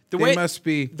be.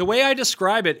 The way I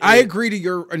describe it, I agree to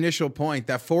your initial point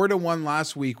that 4 to 1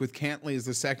 last week with Cantlay as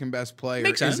the second best player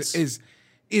makes sense.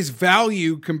 is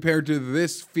value compared to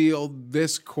this field,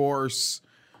 this course.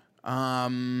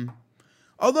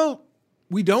 Although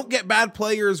we don't get bad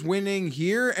players winning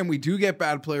here, and we do get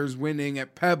bad players winning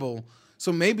at Pebble.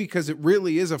 So maybe because it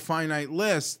really is a finite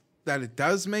list, that it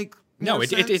does make more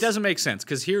sense. It doesn't make sense,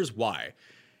 because here's why.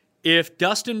 If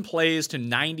Dustin plays to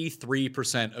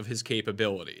 93% of his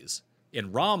capabilities,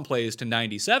 and Rahm plays to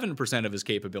 97% of his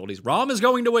capabilities, Rahm is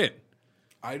going to win.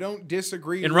 I don't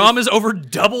disagree. And Rahm is over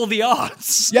double the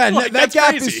odds. Yeah, that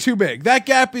gap is too big. That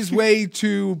gap is way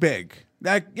too big.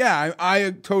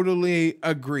 I totally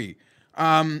agree.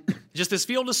 Just this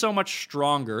field is so much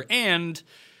stronger, and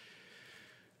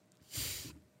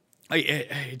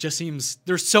it just seems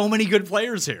there's so many good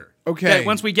players here. Okay. That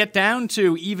once we get down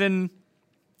to even,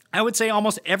 I would say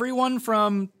almost everyone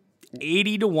from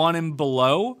 80 to 1 and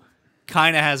below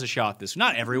kind of has a shot this.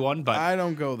 Not everyone, but I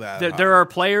don't go that. There are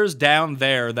players down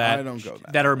there that I don't go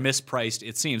that are mispriced,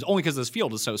 it seems, only because this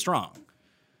field is so strong.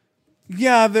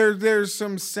 Yeah, there's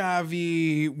some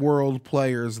savvy world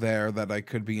players there that I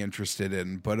could be interested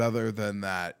in, but other than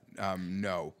that,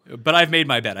 no. But I've made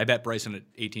my bet. I bet Bryson at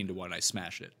 18 to 1. I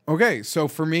smashed it. Okay, so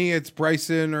for me, it's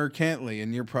Bryson or Cantlay,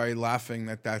 and you're probably laughing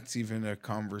that that's even a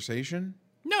conversation.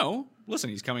 No, listen,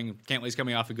 Cantlay's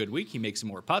coming off a good week. He makes some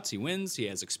more putts. He wins. He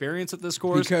has experience at this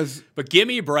course. But give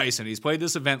me Bryson. He's played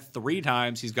this event 3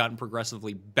 times. He's gotten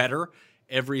progressively better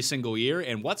every single year.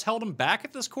 And what's held him back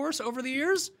at this course over the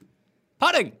years?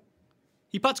 Putting.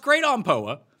 He putts great on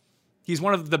POA. He's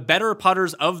one of the better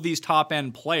putters of these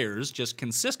top-end players, just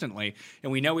consistently,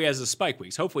 and we know he has his spike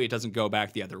weeks. Hopefully it doesn't go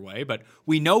back the other way, but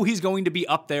we know he's going to be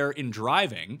up there in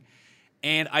driving,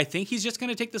 and I think he's just going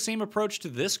to take the same approach to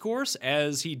this course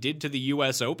as he did to the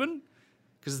U.S. Open,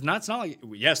 because it's not like,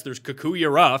 yes, there's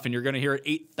Kikuya Rough, and you're going to hear it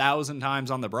 8,000 times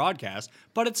on the broadcast,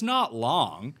 but it's not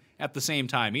long at the same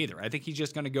time either. I think he's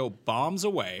just going to go bombs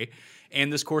away,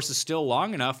 and this course is still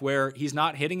long enough where he's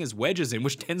not hitting his wedges in,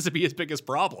 which tends to be his biggest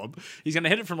problem. He's going to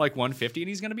hit it from like 150, and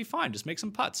he's going to be fine. Just make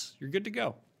some putts. You're good to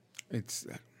go. It's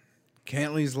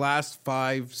Cantlay's last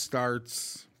 5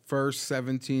 starts,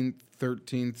 1st, 17th,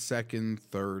 13th, 2nd,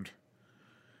 3rd. I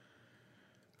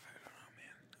don't know,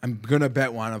 man. I'm going to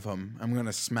bet one of them. I'm going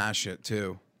to smash it,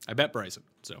 too. I bet Bryson,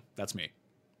 so that's me.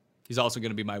 He's also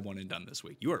going to be my one and done this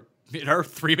week. You are, in our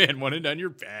 3-man one and done, you're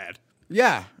bad.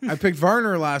 Yeah, I picked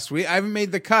Varner last week. I haven't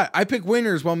made the cut. I pick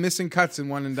winners while missing cuts in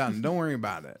one and done. Don't worry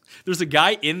about it. There's a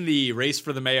guy in the race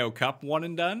for the Mayo Cup one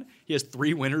and done. He has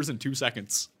 3 winners in 2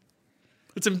 seconds.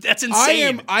 That's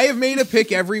insane. I have made a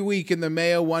pick every week in the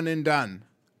Mayo one and done.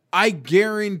 I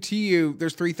guarantee you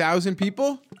there's 3,000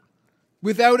 people.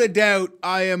 Without a doubt,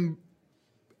 I am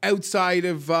outside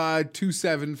of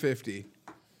 2,750.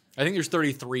 I think there's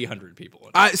 3,300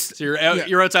 people. So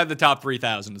you're outside the top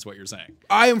 3,000 is what you're saying.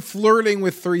 I am flirting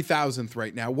with 3,000th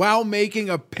right now while making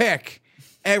a pick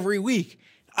every week.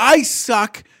 I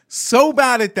suck so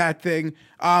bad at that thing.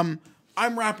 I'm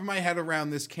wrapping my head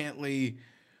around this Cantlay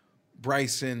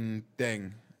Bryson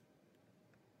thing.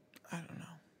 I don't know.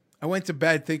 I went to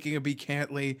bed thinking it'd be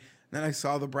Cantlay. Then I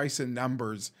saw the Bryson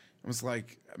numbers. I was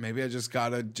like, maybe I just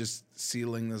gotta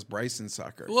ceiling this Bryson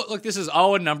sucker. Look, this is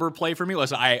all a number play for me.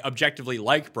 Listen, I objectively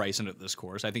like Bryson at this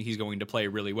course. I think he's going to play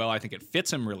really well. I think it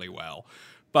fits him really well.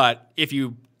 But if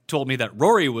you told me that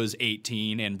Rory was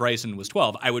 18 and Bryson was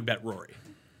 12, I would bet Rory.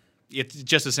 It's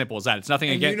just as simple as that. It's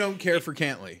nothing against. You don't care for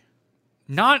Cantlay?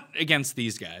 Not against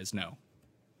these guys, no.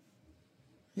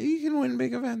 He can win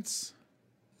big events.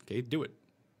 Okay, do it.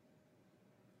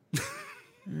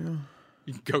 Yeah.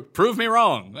 You can go prove me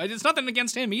wrong. It's nothing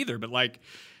against him either, but like,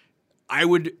 I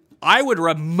would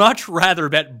much rather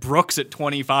bet Brooks at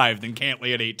 25 than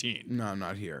Cantlay at 18. No, I'm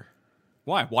not here.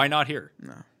 Why? Why not here?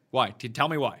 No. Why? Tell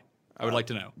me why. I would like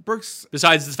to know. Brooks,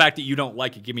 Besides the fact that you don't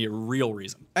like it, give me a real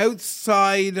reason.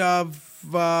 outside of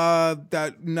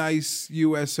that nice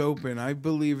U.S. Open, I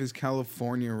believe his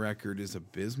California record is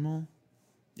abysmal.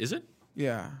 Is it?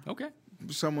 Yeah. Okay.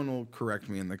 Someone will correct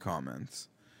me in the comments.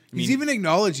 mean- He's even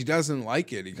acknowledged he doesn't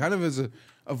like it. He kind of has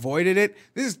avoided it.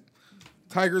 This is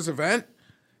Tiger's event.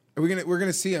 We're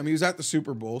gonna see him. He was at the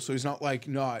Super Bowl, so he's not like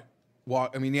not.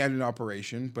 I mean, he had an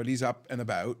operation, but he's up and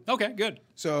about. Okay, good.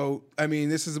 So I mean,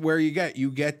 this is where you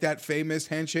get that famous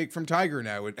handshake from Tiger.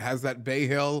 Now it has that Bay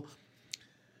Hill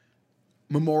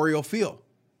memorial feel,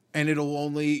 and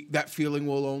that feeling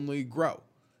will only grow.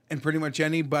 And pretty much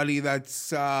anybody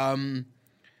that's I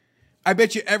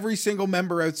bet you every single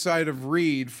member outside of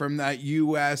Reed from that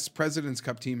U.S. President's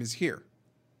Cup team is here.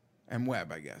 And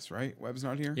Webb, I guess, right? Webb's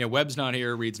not here? Yeah, Webb's not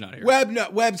here. Reed's not here.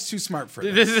 Webb's too smart for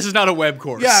this. This is not a Webb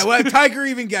course. Yeah, well, Tiger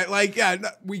even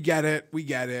we get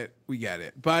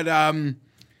it. But,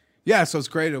 yeah, so it's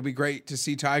great. It'll be great to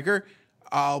see Tiger.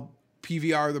 I'll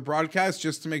PVR the broadcast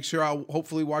just to make sure I'll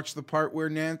hopefully watch the part where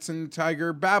Nance and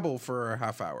Tiger babble for a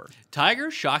half hour.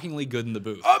 Tiger, shockingly good in the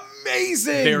booth.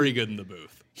 Amazing! Very good in the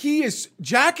booth.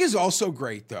 Jack is also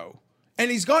great, though. And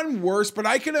he's gotten worse, but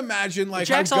I can imagine like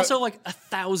Jack's also like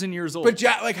 1,000 years old. But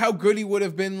Jack, like how good he would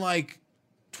have been like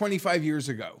 25 years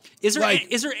ago. Is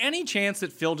there any chance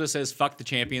that Phil just says "fuck the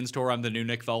Champions Tour"? I'm the new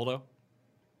Nick Faldo.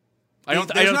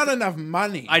 There's not enough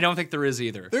money. I don't think there is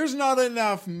either. There's not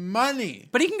enough money.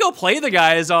 But he can go play the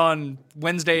guys on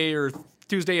Wednesday or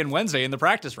Tuesday and Wednesday in the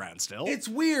practice round still. It's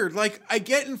weird. Like, I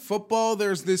get in football,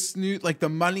 there's this new, like, the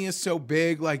money is so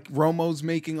big. Like, Romo's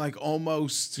making, like,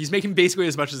 almost. He's making basically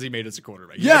as much as he made as a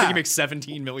quarterback. Yeah. I think he makes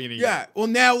 $17 million a year. Yeah. Well,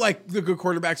 now, like, the good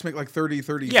quarterbacks make, like, 30,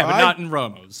 35. Yeah, but not in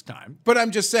Romo's time. But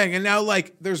I'm just saying. And now,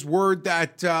 like, there's word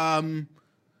that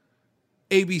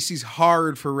ABC's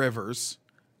hard for Rivers.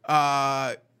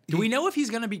 Do we know if he's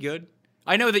going to be good?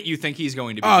 I know that you think he's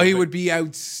going to be good. He would be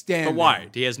outstanding. But why?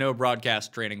 He has no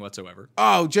broadcast training whatsoever.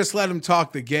 Oh, just let him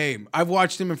talk the game. I've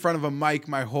watched him in front of a mic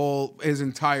his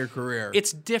entire career.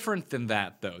 It's different than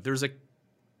that, though.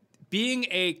 Being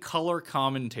a color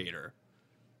commentator.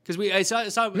 Because I saw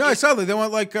that. They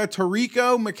want like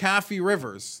Tirico, McAfee,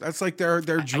 Rivers. That's like their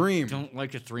dream. I don't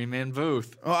like a 3-man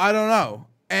booth. Oh, I don't know.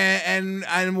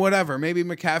 And whatever. Maybe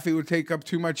McAfee would take up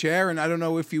too much air, and I don't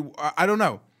know if I don't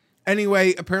know.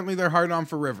 Anyway, apparently they're hard on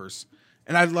for Rivers,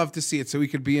 and I'd love to see it so he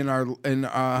could be in our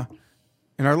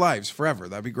lives forever.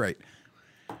 That'd be great.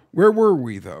 Where were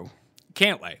we though?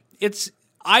 Cantlay.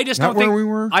 I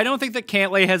don't think that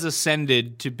Cantlay has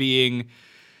ascended to being.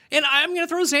 And I'm going to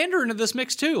throw Xander into this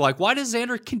mix too. Like, why does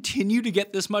Xander continue to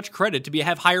get this much credit to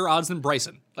have higher odds than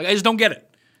Bryson? Like, I just don't get it.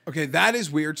 Okay, that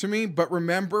is weird to me, but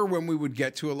remember when we would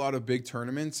get to a lot of big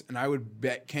tournaments and I would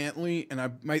bet Cantlay, and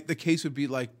the case would be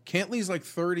like, Cantlay's like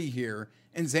 30 here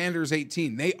and Xander's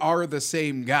 18. They are the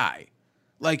same guy,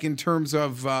 like in terms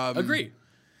of... Agree.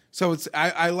 So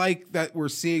I like that we're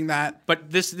seeing that.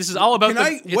 But this is all about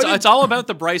it's all about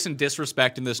the Bryson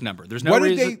disrespect in this number. There's no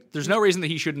reason that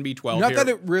he shouldn't be 12 Not here. that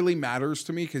it really matters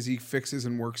to me because he fixes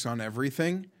and works on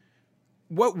everything.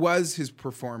 What was his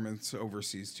performance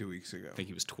overseas 2 weeks ago? I think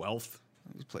he was 12th.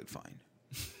 He played fine.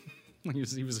 he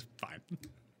was fine.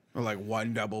 Or like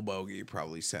one double bogey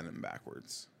probably sent him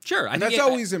backwards. Sure. That's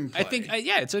always in play. I think,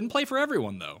 it's in play for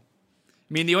everyone, though.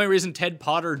 I mean, the only reason Ted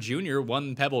Potter Jr.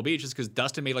 won Pebble Beach is because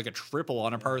Dustin made like a triple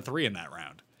on a par 3 in that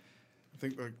round. I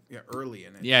think early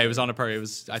in it. Yeah, it was on a par. I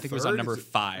think it was on number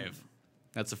 5.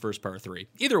 That's the first par 3.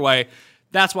 Either way,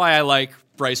 that's why I like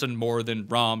Bryson more than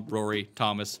Rahm, Rory,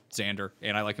 Thomas, Xander,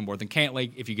 and I like him more than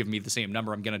Cantlay. If you give me the same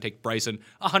number, I'm going to take Bryson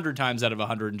 100 times out of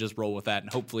 100 and just roll with that,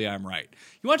 and hopefully I'm right.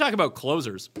 You want to talk about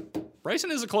closers?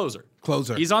 Bryson is a closer.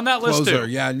 He's on that list too.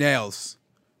 Yeah, nails.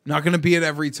 Not going to be it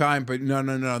every time, but no.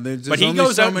 But he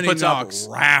goes out and puts up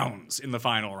rounds in the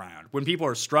final round. When people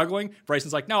are struggling,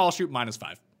 Bryson's like, no, I'll shoot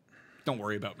 -5. Don't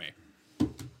worry about me.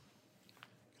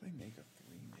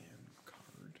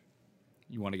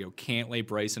 You want to go Cantlay,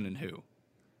 Bryson, and who?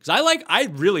 Because I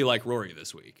really like Rory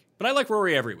this week. But I like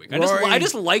Rory every week. I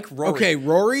just like Rory. Okay,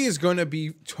 Rory is going to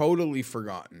be totally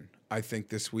forgotten, I think,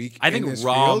 this week. I think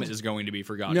Rahm is going to be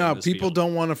forgotten. No, in this people field.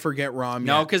 don't want to forget Rahm.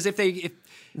 No, yet. because if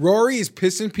Rory is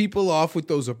pissing people off with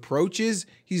those approaches,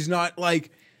 he's not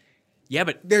like... Yeah,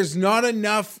 but... There's not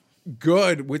enough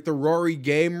good with the Rory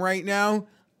game right now.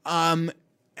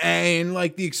 And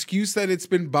like the excuse that it's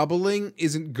been bubbling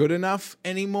isn't good enough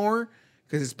anymore.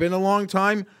 Because it's been a long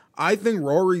time. I think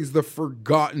Rory's the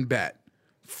forgotten bet.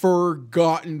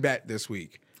 Forgotten bet this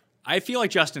week. I feel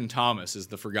like Justin Thomas is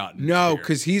the forgotten. No,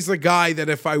 because he's the guy that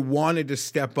if I wanted to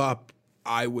step up,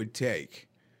 I would take.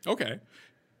 Okay.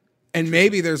 And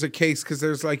maybe there's a case because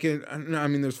there's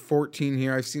there's 14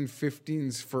 here. I've seen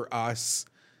 15s for us.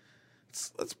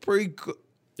 That's pretty good.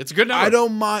 It's a good number. I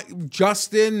don't mind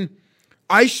Justin.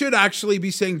 I should actually be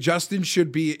saying Justin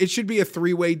should be. It should be a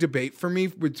 3-way debate for me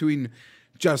between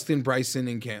Justin, Bryson,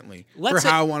 and Cantley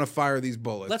how I want to fire these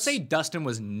bullets. Let's say Dustin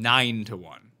was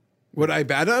 9-1. Would I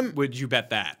bet him? Would you bet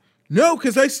that? No,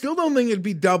 because I still don't think it'd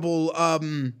be double.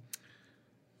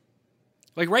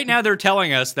 Like right now, they're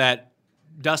telling us that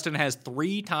Dustin has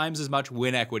 3 times as much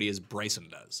win equity as Bryson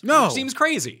does. No. Which seems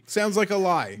crazy. Sounds like a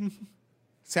lie.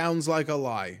 Sounds like a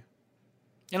lie.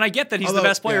 And I get that he's the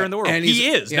best player in the world. He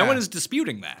is. No one is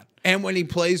disputing that. And when he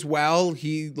plays well,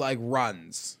 he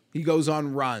runs. He goes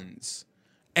on runs.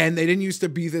 And they didn't used to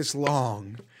be this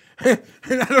long. And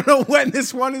I don't know when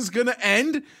this one is going to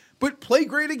end, but play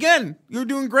great again. You're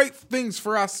doing great things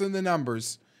for us in the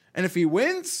numbers. And if he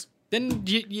wins, then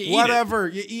you eat whatever,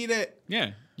 you eat it.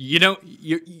 Yeah.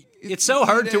 It's so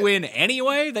hard to win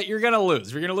anyway that you're going to lose.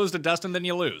 If you're going to lose to Dustin, then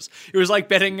you lose. It was like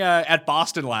betting at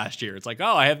Boston last year. It's like,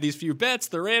 oh, I have these few bets.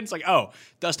 They're in. It's like, oh,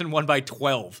 Dustin won by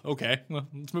 12. Okay, well,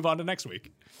 let's move on to next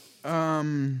week.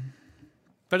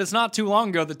 But it's not too long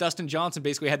ago that Dustin Johnson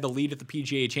basically had the lead at the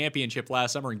PGA Championship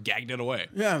last summer and gagged it away.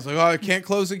 Yeah, I was like, oh, I can't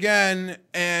close again.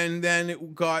 And then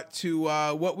it got to,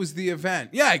 what was the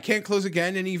event? Yeah, I can't close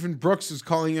again. And even Brooks was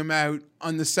calling him out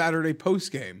on the Saturday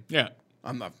postgame. Yeah.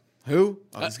 I'm not... Who?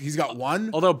 He's got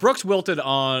one? Although Brooks wilted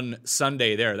on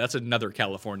Sunday there. That's another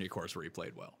California course where he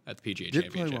played well at the PGA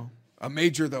Championship. Well. A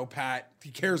major, though, Pat. He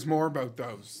cares more about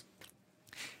those.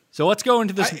 So let's go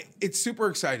into this. It's super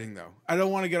exciting, though. I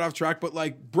don't want to get off track, but,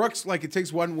 Brooks, it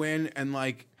takes one win, and,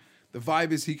 the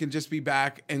vibe is he can just be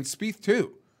back. And Spieth,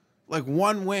 too.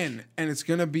 One win, and it's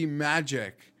going to be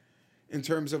magic in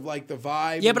terms of, the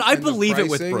vibe. Yeah, but I believe it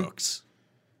with Brooks.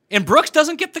 And Brooks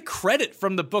doesn't get the credit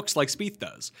from the books like Spieth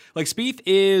does. Spieth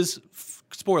is,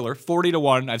 spoiler,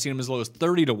 40-1. I've seen him as low as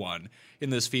 30-1 in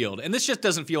this field. And this just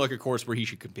doesn't feel like a course where he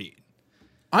should compete.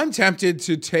 I'm tempted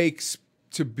to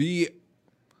be...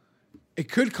 It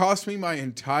could cost me my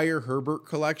entire Herbert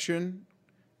collection,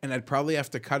 and I'd probably have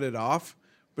to cut it off.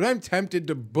 But I'm tempted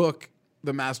to book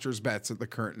the Masters bets at the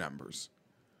current numbers.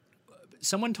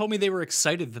 Someone told me they were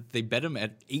excited that they bet him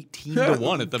at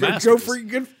 18-1 at the Masters. Go for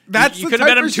good. That's you could have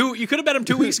bet him you could have bet him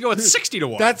 2 weeks ago at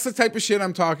 60-1. That's the type of shit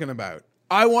I'm talking about.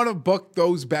 I want to book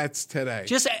those bets today.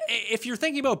 Just if you're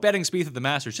thinking about betting Spieth at the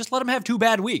Masters, just let him have 2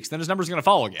 bad weeks. Then his number's going to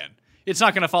fall again. It's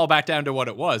not going to fall back down to what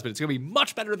it was, but it's going to be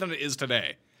much better than it is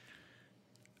today.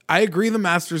 I agree the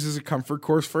Masters is a comfort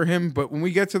course for him, but when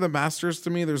we get to the Masters, to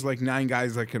me, there's 9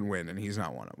 guys that can win, and he's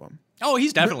not one of them. Oh,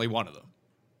 he's definitely one of them.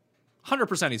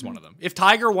 100% he's one of them. If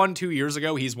Tiger won 2 years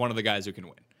ago, he's one of the guys who can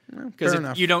win.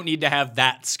 Because you don't need to have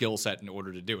that skill set in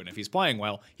order to do it. And if he's playing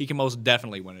well, he can most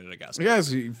definitely win it at Augusta. Yeah,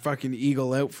 so you fucking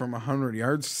eagle out from 100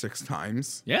 yards 6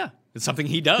 times. Yeah, it's something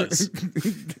he does.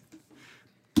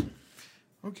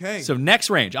 Okay. So next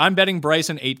range, I'm betting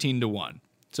Bryson 18-1.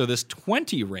 So this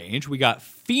 20 range, we got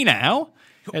Finau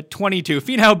at 22.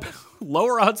 Finau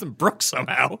lower odds than Brooks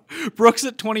somehow. Brooks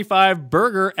at 25,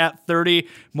 Berger at 30,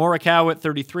 Morikawa at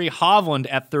 33, Hovland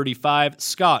at 35,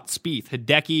 Scott, Spieth,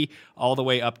 Hideki all the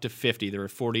way up to 50. There are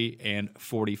 40 and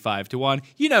 45-1.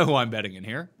 You know who I'm betting in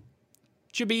here.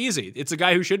 Should be easy. It's a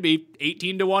guy who should be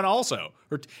 18-1 also.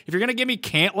 Or if you're going to give me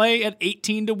Cantlay at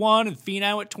 18-1 and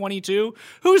Finau at 22,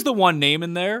 who's the one name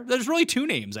in there? There's really 2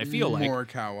 names, I feel like.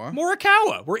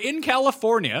 Morikawa. We're in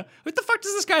California. What the fuck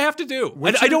does this guy have to do?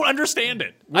 I don't understand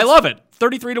it. I love it.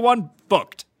 33-1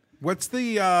 booked. What's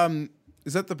the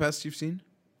is that the best you've seen?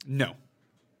 No.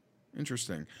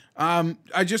 Interesting.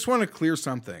 I just want to clear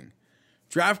something.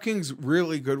 DraftKings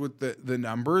really good with the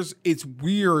numbers. It's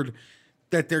weird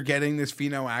that they're getting this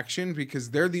Finau action because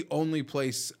they're the only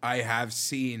place I have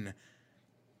seen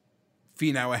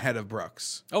Finau ahead of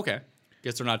Brooks. Okay.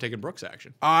 Guess they're not taking Brooks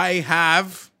action. I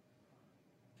have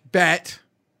bet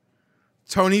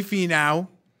Tony Finau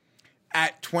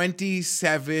at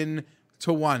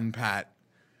 27-1, Pat.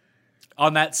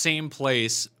 On that same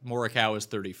place, Morikawa is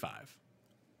 35.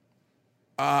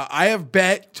 I have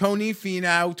bet Tony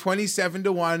Finau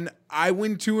 27-1. I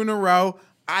win 2 in a row.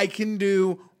 I can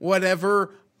do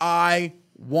whatever I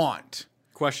want.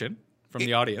 Question from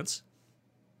the audience.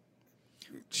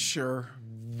 Sure.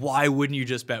 Why wouldn't you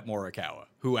just bet Morikawa,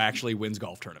 who actually wins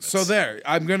golf tournaments? So there,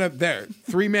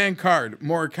 3-man card.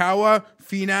 Morikawa,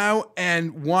 Finau,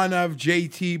 and one of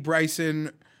JT,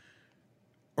 Bryson,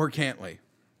 or Cantlay.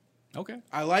 Okay.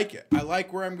 I like it. I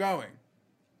like where I'm going.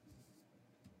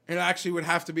 It actually would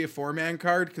have to be a 4-man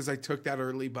card because I took that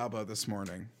early Bubba this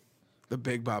morning. The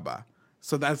big Bubba.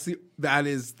 So that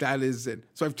is it.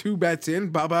 So I have 2 bets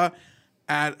in, Bubba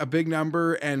at a big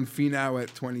number and Finau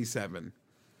at 27.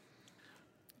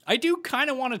 I do kind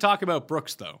of want to talk about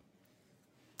Brooks, though.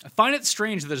 I find it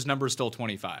strange that his number is still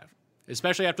 25,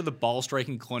 especially after the ball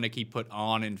striking clinic he put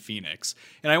on in Phoenix.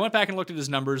 And I went back and looked at his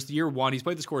numbers. Year one, he's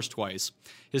played this course twice.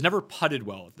 He's never putted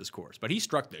well at this course, but he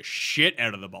struck the shit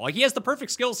out of the ball. Like, he has the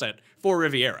perfect skill set for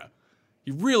Riviera.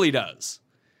 He really does.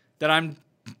 That I'm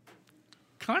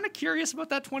kind of curious about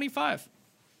that 25.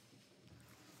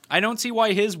 I don't see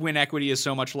why his win equity is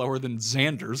so much lower than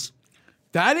Xander's.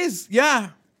 That is,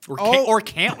 yeah. Or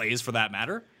Cantley's, for that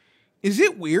matter. Is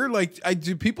it weird? Like,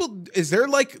 is there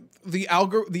like the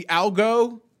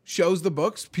algo shows the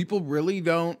books? People really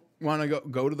don't want to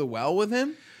go to the well with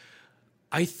him?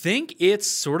 I think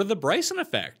it's sort of the Bryson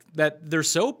effect, that they're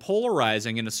so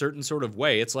polarizing in a certain sort of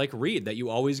way. It's like Reed, that you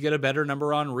always get a better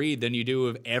number on Reed than you do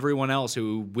of everyone else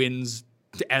who wins.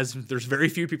 As there's very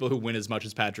few people who win as much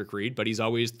as Patrick Reed, but he's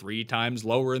always 3 times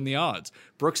lower in the odds.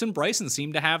 Brooks and Bryson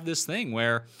seem to have this thing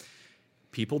where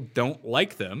people don't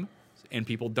like them and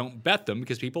people don't bet them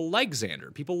because people like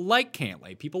Xander, people like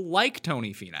Cantlay, people like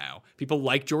Tony Finau, people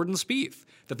like Jordan Spieth,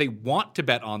 that they want to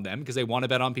bet on them because they want to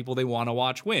bet on people they want to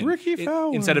watch win. Ricky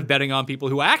Fowler. Instead of betting on people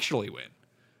who actually win.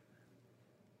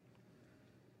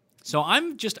 So I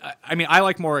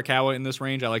like Morikawa in this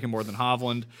range. I like him more than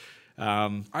Hovland.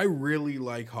 I really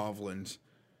like Hovland.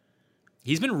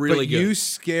 He's been really good. You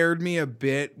scared me a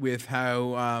bit with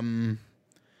how...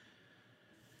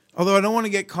 although I don't want to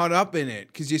get caught up in it,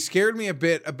 because you scared me a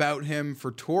bit about him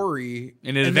for Torrey.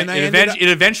 And it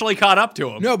eventually caught up to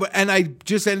him. No, and I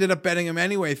just ended up betting him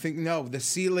anyway, thinking, no, the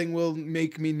ceiling will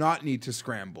make me not need to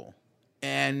scramble.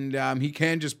 And he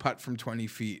can just putt from 20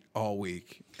 feet all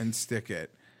week and stick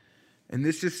it. And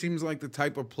this just seems like the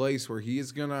type of place where he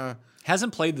is going to...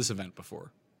 Hasn't played this event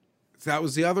before. That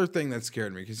was the other thing that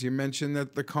scared me, because you mentioned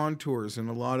that the contours and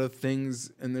a lot of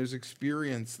things, and there's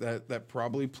experience that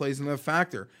probably plays into a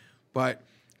factor. But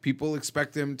people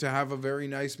expect him to have a very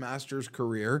nice Masters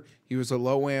career. He was a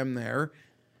low am there.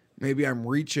 Maybe I'm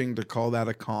reaching to call that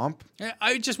a comp.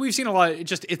 We've seen a lot.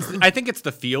 I think it's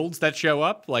the fields that show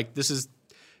up. Like, this is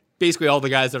basically all the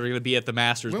guys that are going to be at the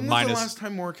Masters. When was the last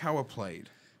time Morikawa played?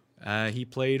 He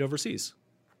played overseas.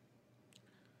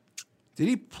 Did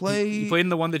he play? He played in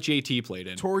the one that JT played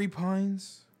in. Torrey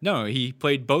Pines? No, he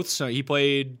played both. So he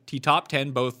top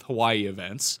 10 both Hawaii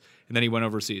events, and then he went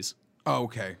overseas. Oh,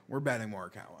 okay. We're betting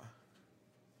Morikawa.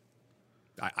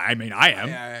 I am.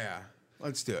 Yeah.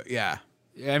 Let's do it. Yeah.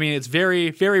 I mean, it's very,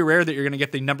 very rare that you're going to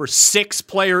get the number 6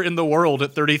 player in the world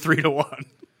at 33 to 1.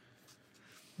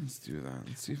 Let's do that.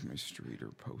 Let's see if my streeter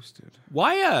posted.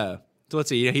 Why? So let's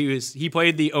see. He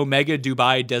played the Omega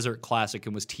Dubai Desert Classic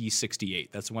and was T68.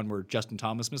 That's the one where Justin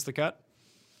Thomas missed the cut.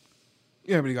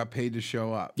 Yeah, but he got paid to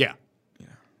show up. Yeah.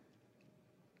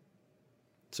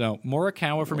 So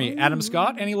Morikawa for me. Adam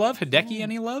Scott, any love? Hideki,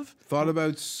 any love? Thought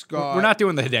about Scott. We're not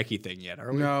doing the Hideki thing yet,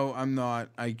 are we? No, I'm not.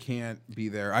 I can't be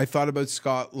there. I thought about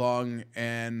Scott long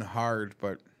and hard,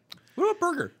 but what about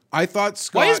Berger? I thought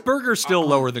Scott. Why is Berger still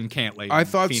lower than Cantlay? I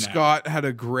thought Finau? Scott had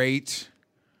a great.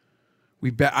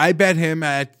 I bet him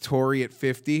at Torrey at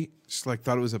 50. Just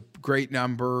thought it was a great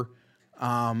number.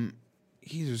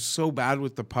 He was so bad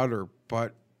with the putter,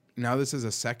 but now this is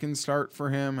a second start for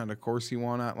him at a course he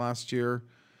won at last year.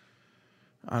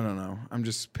 I don't know. I'm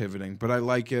just pivoting, but I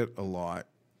like it a lot.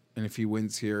 And if he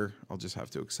wins here, I'll just have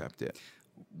to accept it.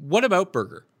 What about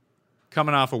Berger?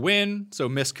 Coming off a win, so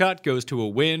miscut goes to a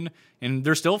win, and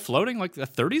they're still floating. Like, a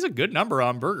 30 is a good number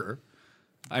on Berger.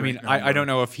 I mean, I don't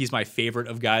know if he's my favorite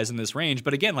of guys in this range,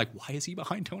 but again, why is he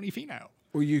behind Tony Finau?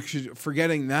 Well,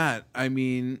 forgetting that, I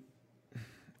mean,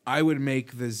 I would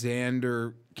make the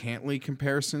Xander Cantlay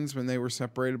comparisons when they were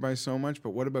separated by so much, but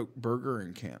what about Berger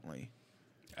and Cantlay?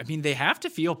 I mean, they have to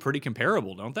feel pretty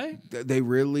comparable, don't they? They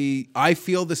really... I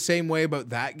feel the same way about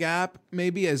that gap,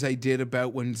 maybe, as I did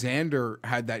about when Xander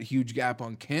had that huge gap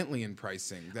on Cantlay in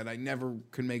pricing that I never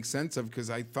could make sense of, because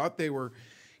I thought they were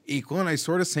equal, and I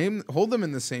sort of hold them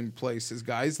in the same place as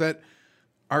guys that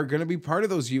are going to be part of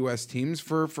those U.S. teams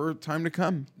for time to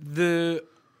come. The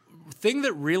thing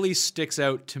that really sticks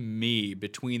out to me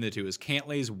between the two is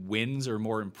Cantlay's wins are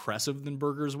more impressive than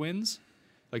Berger's wins.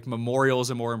 Like, Memorial is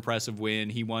a more impressive win.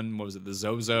 He won, what was it, the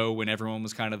Zozo when everyone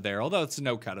was kind of there, although it's a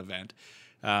no-cut event.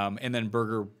 And then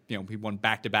Berger, he won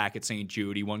back-to-back at St.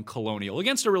 Jude. He won Colonial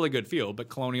against a really good field, but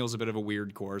Colonial's a bit of a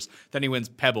weird course. Then he wins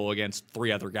Pebble against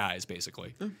 3 other guys,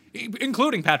 basically,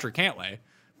 including Patrick Cantlay.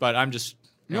 But I'm just...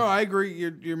 No, I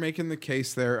agree. You're making the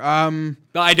case there.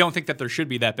 But I don't think that there should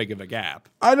be that big of a gap.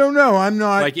 I don't know. I'm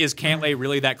not... Is Cantlay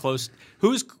really that close?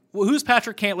 Who's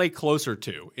Patrick Cantlay closer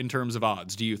to in terms of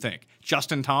odds, do you think?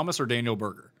 Justin Thomas or Daniel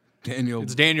Berger? Daniel.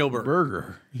 It's Daniel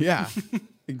Berger. Yeah,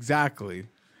 exactly.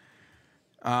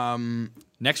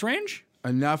 Next range?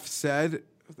 Enough said.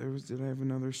 Did I have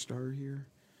another star here?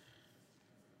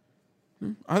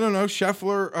 I don't know.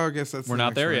 Scheffler. Oh, I guess that's We're the not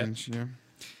next there yet. range.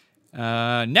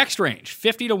 Yeah. Next range,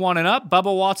 50 to 1 and up.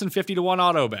 Bubba Watson, 50 to 1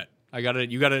 auto bet. I got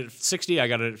it. You got it at 60. I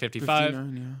got it at 55.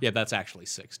 59, yeah, that's actually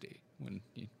 60.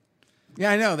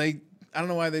 Yeah, I know. I don't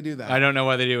know why they do that. I don't know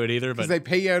why they do it either, but Because they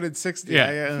pay you out at 60.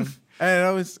 Yeah. I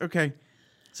always, okay.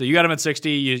 So you got him at 60.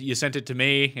 You sent it to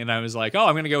me, and I was like, oh,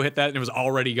 I'm going to go hit that. And it was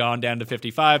already gone down to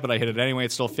 55, but I hit it anyway.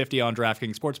 It's still 50 on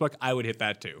DraftKings Sportsbook. I would hit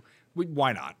that too.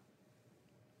 Why not?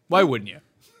 Why wouldn't you?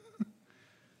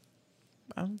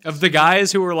 Of the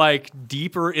guys who are like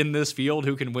deeper in this field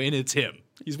who can win, it's him.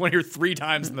 He's won here 3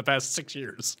 times in the past 6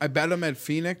 years. I bet him at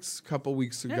Phoenix a couple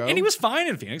weeks ago. And he was fine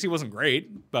in Phoenix. He wasn't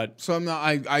great, but So I'm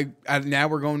not. Now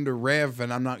we're going to Rev,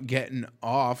 and I'm not getting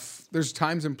off. There's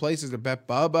times and places to bet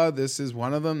Bubba. This is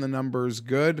one of them. The number is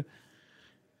good.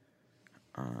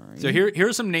 So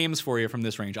here's some names for you from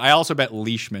this range. I also bet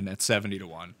Leishman at 70 to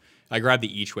 1. I grabbed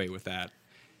the each way with that.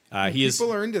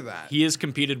 People are into that. He has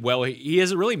competed well. He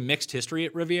has a really mixed history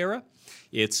at Riviera.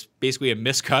 It's basically a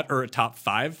miscut or a top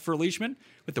 5 for Leishman.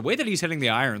 But the way that he's hitting the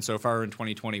iron so far in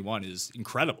 2021 is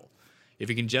incredible. If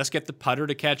he can just get the putter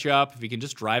to catch up, if he can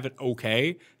just drive it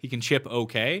okay, he can chip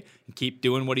okay, and keep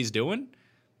doing what he's doing,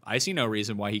 I see no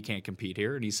reason why he can't compete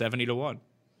here, and he's 70 to 1.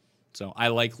 So I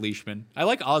like Leishman. I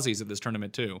like Aussies at this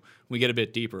tournament too. When we get a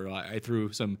bit deeper, I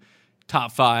threw some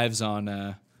top 5s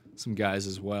on some guys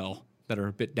as well that are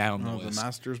a bit down the list. The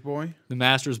Masters boy? The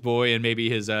Masters boy and maybe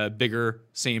his bigger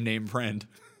same-name friend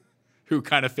who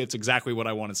kind of fits exactly what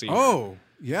I want to see. Oh,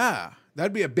 yeah.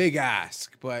 That'd be a big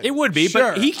ask. But it would be,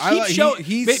 sure. but he keeps showing.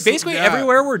 Basically, yeah.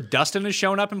 everywhere where Dustin has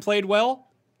shown up and played well,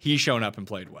 he's shown up and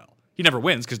played well. He never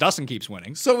wins because Dustin keeps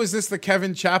winning. So is this the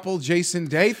Kevin Chappell, Jason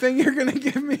Day thing you're going to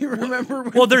give me? Remember?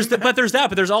 Well, there's that, but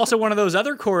there's also one of those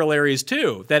other corollaries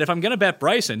too. That if I'm going to bet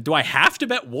Bryson, do I have to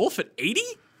bet Wolf at 80?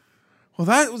 Well,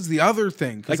 that was the other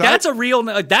thing. Like that's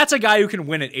a guy who can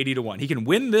win at 80 to 1. He can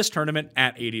win this tournament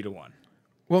at 80 to 1.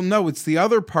 Well, no, it's the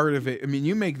other part of it. I mean,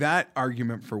 you make that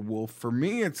argument for Wolf. For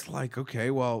me, it's like,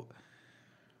 okay, well,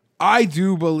 I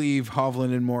do believe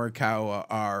Hovland and Morikawa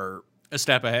are a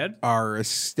step ahead.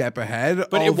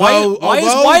 But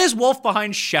Why is Wolf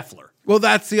behind Scheffler? Well,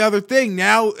 that's the other thing.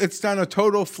 Now it's done a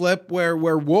total flip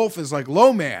where Wolf is like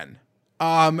low man.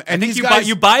 And I think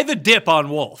you buy the dip on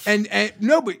Wolf. And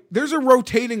no, but there's a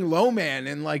rotating low man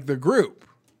in like the group.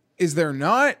 Is there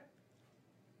not?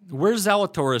 Where's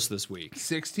Zalatoris this week?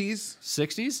 60s.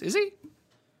 60s? Is he?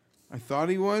 I thought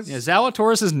he was. Yeah,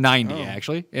 Zalatoris is 90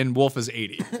 actually, and Wolf is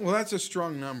 80. Well, that's a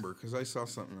strong number because I saw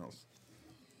something else.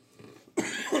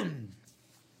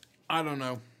 I don't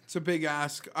know. It's a big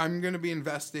ask. I'm going to be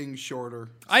investing shorter.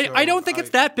 I don't think it's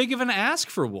that big of an ask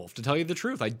for Wolf, to tell you the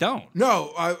truth. I don't.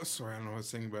 No, sorry, I don't know what I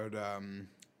was thinking about.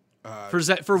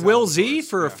 For Will Z,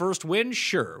 for a first win,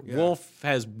 sure. Yeah. Wolf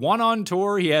has one on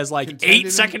tour. He has like Contended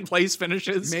 8 second-place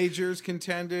finishes. Majors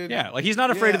contended. Yeah, like he's not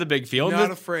afraid of the big field.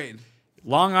 Not afraid.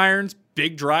 Long irons,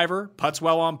 big driver, putts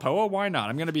well on POA. Why not?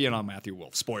 I'm going to be in on Matthew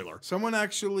Wolf. Spoiler. Someone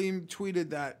actually tweeted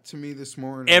that to me this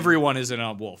morning. Everyone is in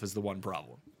on Wolf is the one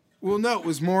problem. Well, no, it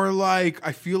was more like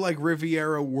I feel like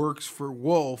Riviera works for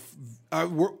Wolf,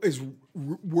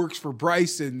 works for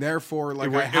Bryson. Therefore,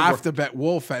 like I have to bet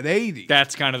Wolf at 80.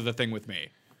 That's kind of the thing with me.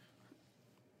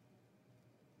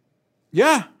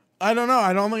 Yeah, I don't know.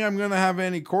 I don't think I'm going to have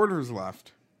any quarters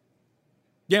left.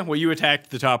 Yeah, well, you attacked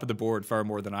the top of the board far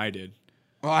more than I did.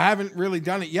 Well, I haven't really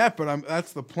done it yet, but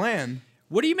that's the plan.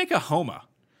 What do you make of Homa?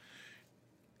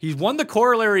 He's won the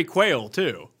corollary quail,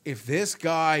 too. If this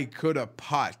guy could have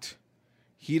putt,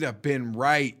 he'd have been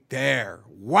right there.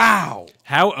 Wow.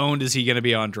 How owned is he going to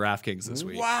be on DraftKings this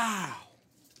week? Wow.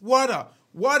 What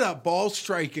a ball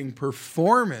striking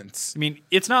performance. I mean,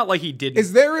 it's not like he didn't.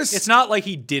 It's not like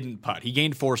he didn't putt. He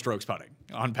gained 4 strokes putting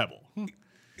on Pebble.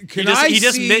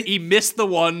 He missed the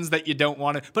ones that you don't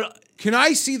want to. But can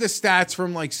I see the stats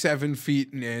from like 7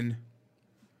 feet and in?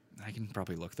 I can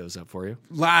probably look those up for you.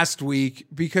 Last week,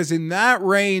 because in that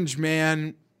range,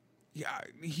 man, yeah,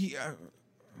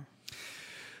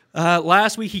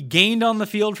 last week he gained on the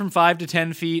field from 5 to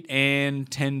 10 feet and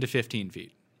 10 to 15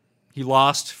 feet. He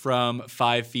lost from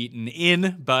 5 feet and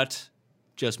in, but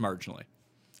just marginally.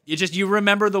 You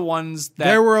remember the ones that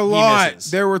there were a lot. Misses.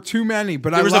 There were too many,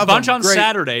 but there was a bunch on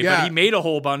Saturday, yeah. but he made a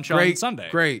whole bunch on Sunday.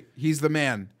 Great, he's the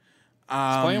man.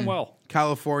 He's playing well.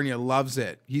 California loves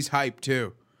it. He's hyped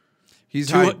too. He's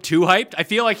too hyped. I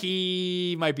feel like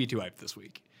he might be too hyped this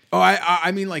week. Oh,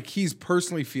 I mean, like he's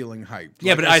personally feeling hyped.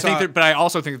 Yeah, like, but I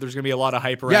also think that there's going to be a lot of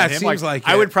hype around Yeah, him. it seems like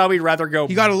I it. would probably rather go.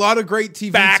 He got a lot of great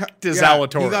TV back to He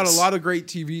Zalatoris. got a lot of great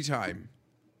TV time.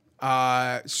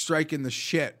 Striking the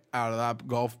shit out of that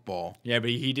golf ball. Yeah, but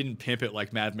he didn't pimp it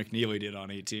like Matt McNeely did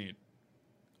on 18.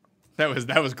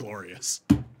 That was glorious.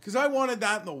 Because I wanted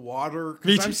that in the water. Me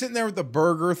Because too. I'm sitting there with the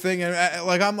burger thing, and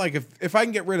I'm like, if I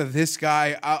can get rid of this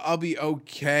guy, I'll be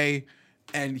okay.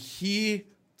 And he,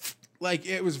 like,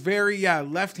 it was very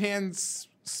left hand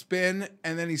spin,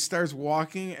 and then he starts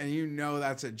walking, and you know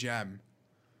that's a gem.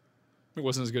 It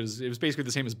wasn't as good as it was. Basically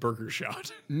the same as Burger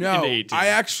Shot. No, in 18. I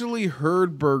actually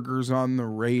heard Burgers on the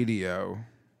radio.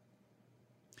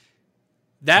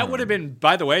 That would have been,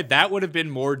 by the way, that would have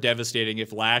been more devastating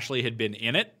if Lashley had been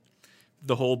in it,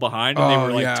 the hole behind, and they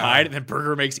were like tied, and then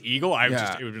Burger makes eagle. It would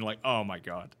have been like, oh my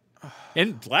God.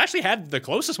 And Lashley had the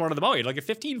closest one of them all. He had like a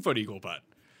 15-foot eagle putt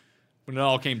when it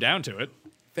all came down to it.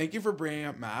 Thank you for bringing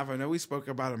up Mav. I know we spoke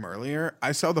about him earlier.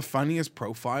 I saw the funniest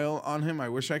profile on him. I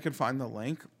wish I could find the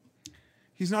link.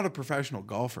 He's not a professional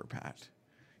golfer, Pat.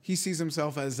 He sees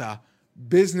himself as a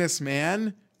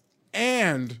businessman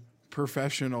and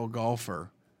professional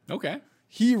golfer. Okay.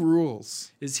 He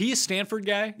rules. Is he a Stanford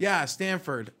guy? Yeah,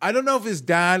 Stanford. I don't know if his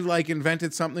dad like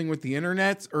invented something with the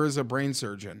internet or is a brain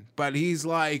surgeon, but he's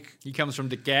like He comes from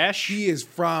DeGash? he is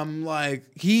from like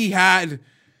he had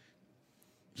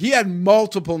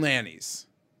multiple nannies.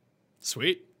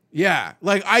 Sweet. Yeah,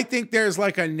 like I think there's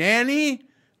like a nanny,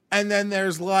 and then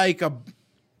there's like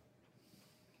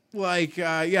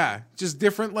just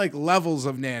different like levels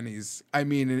of nannies. I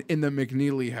mean, in the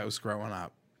McNeely house growing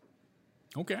up.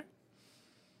 Okay.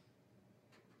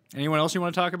 Anyone else you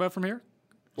want to talk about from here?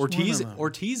 Ortiz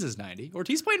is 90.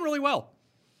 Ortiz playing really well.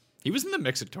 He was in the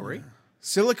mix at Torrey.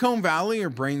 Silicon Valley or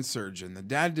brain surgeon? The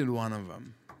dad did one of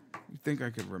them. You think I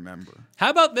could remember? How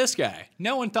about this guy?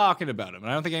 No one talking about him.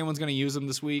 And I don't think anyone's going to use him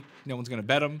this week. No one's going to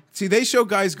bet him. See, they show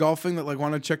guys golfing that like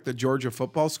want to check the Georgia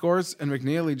football scores, and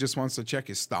McNeely just wants to check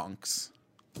his stonks.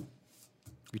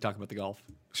 We talk about the golf.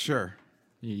 Sure.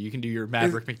 You can do your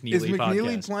Maverick McNeely Is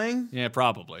McNeely podcast. playing? Yeah,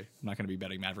 probably. I'm not going to be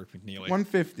betting Maverick McNeely.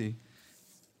 150.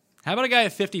 How about a guy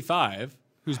at 55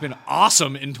 who's been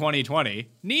awesome in 2020?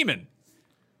 Neiman.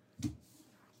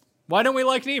 Why don't we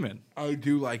like Neiman? I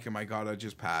do like him. I gotta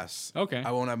just pass. Okay.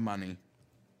 I won't have money.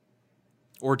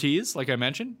 Ortiz, like I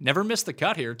mentioned, never missed the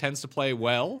cut here. Tends to play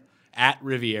well at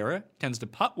Riviera. Tends to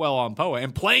putt well on POA.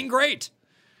 And playing great.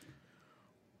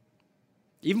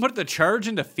 Even put the charge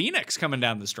into Phoenix coming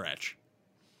down the stretch.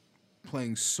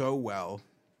 Playing so well.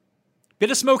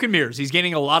 Bit of smoke and mirrors. He's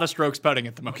gaining a lot of strokes putting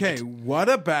at the moment. Okay, what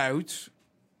about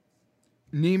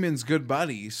Neiman's good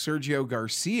buddy, Sergio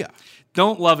Garcia?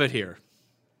 Don't love it here.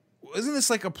 Isn't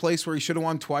this like a place where he should have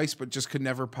won twice but just could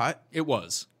never putt? It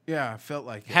was. Yeah, felt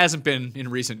like it. Hasn't been in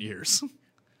recent years.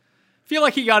 Feel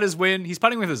like he got his win. He's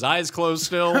putting with his eyes closed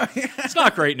still. It's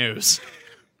not great news.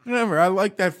 Whatever, I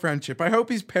like that friendship. I hope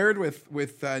he's paired with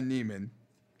Neiman.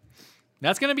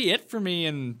 That's going to be it for me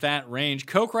in that range.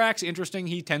 Kokrak's interesting.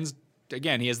 He tends,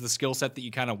 again, he has the skill set that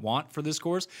you kind of want for this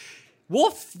course.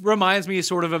 Wolf reminds me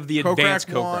sort of the advanced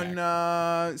Kokrak. Won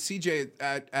CJ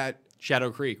at Shadow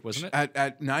Creek, wasn't it?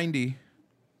 At 90.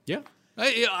 Yeah.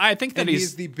 I think that And he's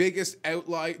he's the biggest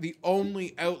outlier, the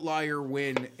only outlier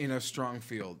win in a strong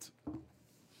field.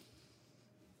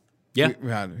 Yeah.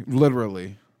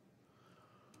 Literally.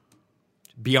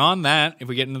 Beyond that, if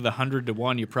we get into the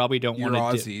 100-1, you probably don't Your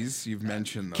want to. Aussies, you've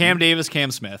mentioned them. Cam Davis, Cam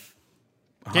Smith.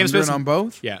 100 on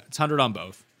both? Yeah, it's 100 on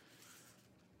both.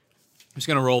 I'm just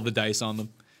going to roll the dice on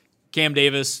them. Cam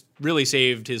Davis really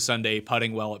saved his Sunday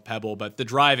putting well at Pebble, but the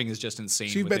driving is just insane.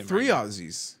 So you bet 3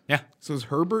 Aussies. Yeah. So is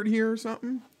Herbert here or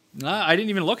something? I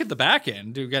didn't even look at the back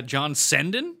end. Do we got John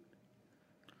Senden?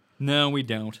 No, we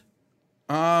don't.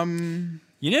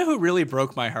 You know who really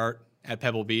broke my heart at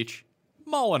Pebble Beach?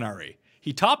 Molinari.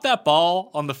 He topped that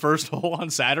ball on the first hole on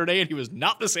Saturday, and he was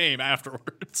not the same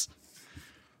afterwards.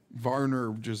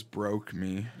 Varner just broke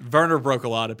me. Werner broke a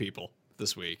lot of people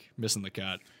this week, missing the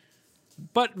cut.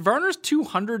 But Werner's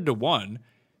 200-1.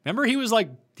 Remember, he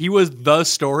was the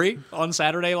story on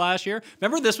Saturday last year.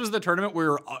 Remember, this was the tournament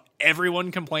where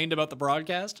everyone complained about the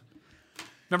broadcast.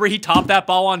 Remember, he topped that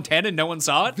ball on 10 and no one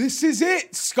saw it. This is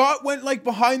it. Scott went like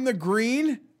behind the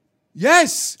green.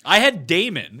 Yes, I had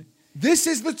Damon. this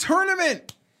is the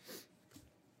tournament.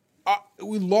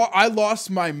 I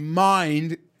lost my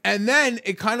mind, and then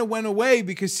it kind of went away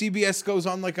because CBS goes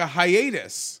on like a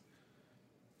hiatus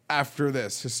after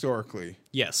this historically.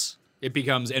 Yes, it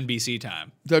becomes NBC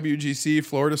time. WGC,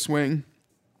 Florida Swing.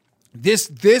 This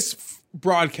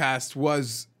broadcast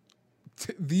was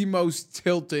the most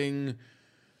tilting.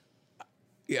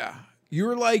 Yeah, You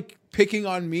were like picking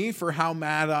on me for how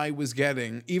mad I was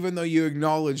getting, even though you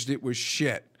acknowledged it was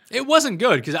shit. It wasn't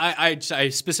good because I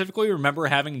specifically remember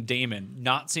having Damon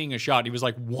not seeing a shot. He was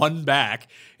like one back,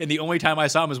 and the only time I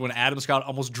saw him was when Adam Scott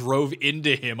almost drove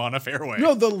into him on a fairway.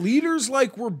 No, the leaders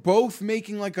like were both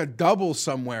making like a double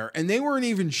somewhere, and they weren't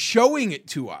even showing it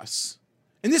to us.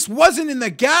 And this wasn't in the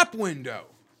gap window.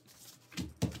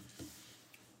 I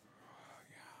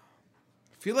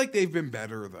feel like they've been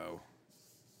better though.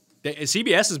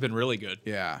 CBS has been really good.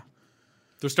 Yeah.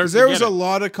 They're starting. There was a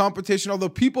lot of competition, although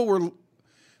people were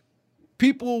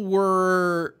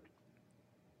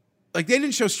like, they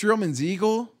didn't show Streelman's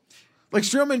eagle. Like,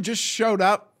 Streelman just showed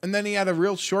up, and then he had a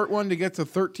real short one to get to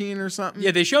 13 or something.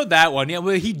 Yeah, they showed that one. Yeah,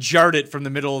 well, he jarred it from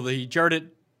the middle of he jarred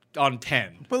it on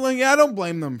 10. But like, I don't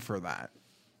blame them for that.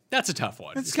 That's a tough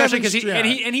one, It's especially because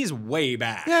Kevin he's way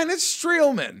back. Yeah, and it's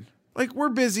Streelman. Like, we're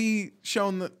busy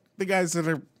showing the guys that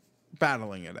are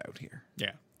battling it out here.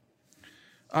 Yeah.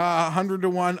 100 to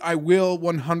 1. I will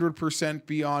 100%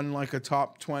 be on like a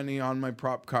top 20 on my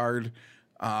prop card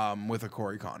with a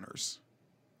Corey Connors.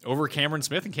 Over Cameron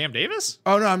Smith and Cam Davis?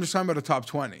 Oh, no, I'm just talking about a top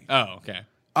 20. Oh, okay.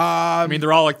 I mean,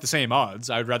 they're all like the same odds.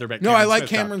 I'd rather bet No, Cameron I like Smith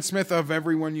Cameron Smith of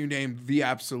everyone you named the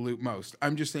absolute most.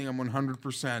 I'm just saying I'm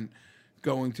 100%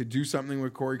 going to do something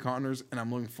with Corey Connors, and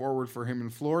I'm looking forward for him in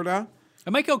Florida. I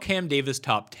might go Cam Davis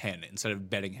top 10 instead of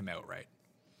betting him outright.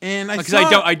 And Because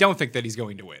I don't think that he's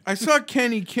going to win. I saw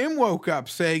Kenny Kim woke up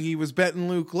saying he was betting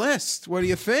Luke List. What do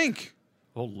you think?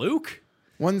 Well, Luke?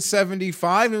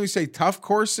 175, and we say tough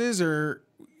courses, or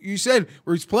you said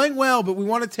where he's playing well, but we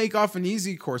want to take off an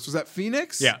easy course. Was that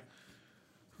Phoenix? Yeah.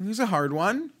 He's a hard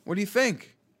one. What do you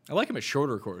think? I like him at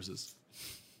shorter courses.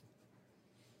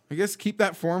 I guess keep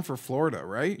that form for Florida,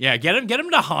 right? Yeah, get him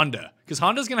to Honda, because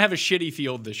Honda's going to have a shitty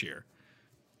field this year.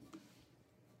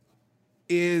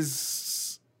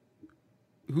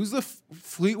 Who's the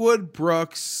Fleetwood,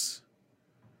 Brooks,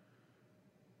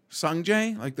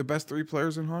 Sungjae, like the best three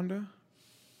players in Honda?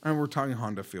 And we're talking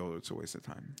Honda field. It's a waste of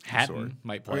time. Hatton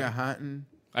might play. Oh, yeah, Hatton.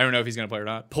 I don't know if he's going to play or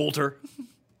not. Poulter.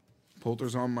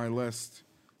 Poulter's on my list.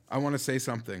 I want to say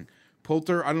something.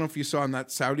 Poulter, I don't know if you saw in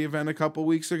that Saudi event a couple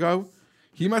weeks ago.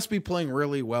 He must be playing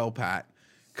really well, Pat,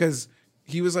 because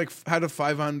he was like had a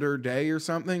 5-under day or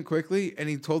something quickly, and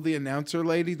he told the announcer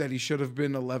lady that he should have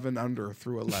been 11 under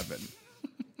through 11.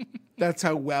 That's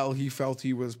how well he felt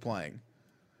he was playing.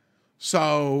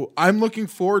 So I'm looking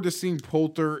forward to seeing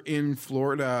Poulter in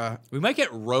Florida. We might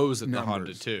get Rose at the Numbers.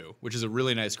 Honda too, which is a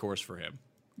really nice course for him.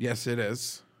 Yes, it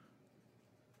is.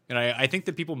 And I think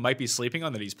that people might be sleeping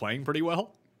on that he's playing pretty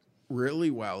well.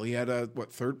 Really well. He had a,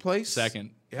 third place?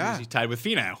 Second. Yeah. He's tied with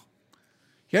Finau.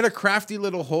 He had a crafty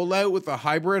little holdout with a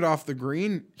hybrid off the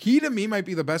green. He, to me, might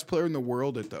be the best player in the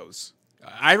world at those.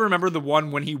 I remember the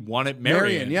one when he won at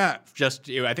Marion. Yeah. Just,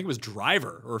 I think it was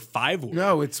driver or 5-wood.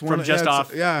 No, it's one from just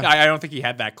off. Yeah. I don't think he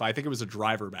had that. I think it was a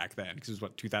driver back then because it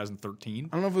was 2013.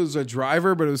 I don't know if it was a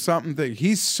driver, but it was something that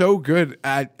he's so good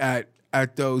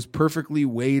at those perfectly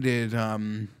weighted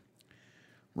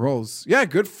rolls. Yeah,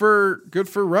 good for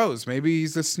Rose. Maybe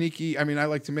he's a sneaky. I mean, I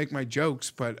like to make my jokes,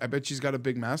 but I bet she's got a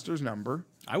big Masters number.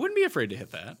 I wouldn't be afraid to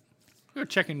hit that. We're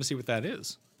checking to see what that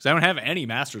is. Because I don't have any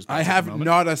Masters bets I at the have moment.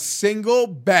 not a single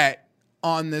bet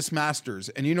on this Masters.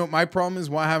 And you know what my problem is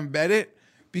why I haven't bet it?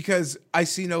 Because I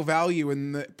see no value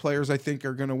in the players I think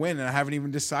are going to win. And I haven't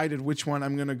even decided which one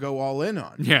I'm going to go all in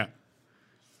on. Yeah.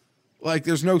 Like,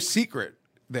 there's no secret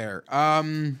there.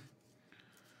 It's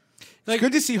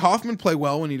good to see Hoffman play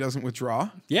well when he doesn't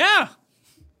withdraw. Yeah.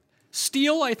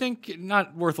 Steele, I think,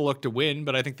 not worth a look to win,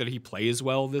 but I think that he plays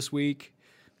well this week.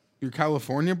 Your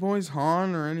California boys,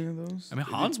 Hahn or any of those? I mean,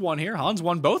 Hans won here. Hans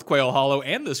won both Quail Hollow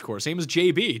and this course. Same as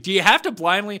JB. Do you have to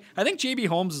blindly? I think JB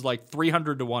Holmes is like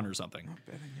 300 to 1 or something.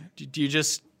 Do you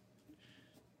just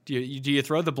do you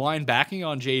throw the blind backing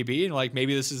on JB and like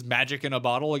maybe this is magic in a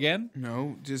bottle again?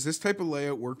 No. Does this type of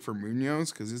layout work for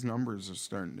Munoz? Because his numbers are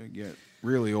starting to get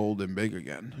really old and big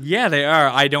again. Yeah, they are.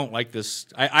 I don't like this.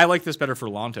 I like this better for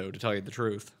Lonto, to tell you the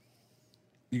truth.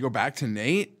 You go back to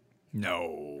Nate?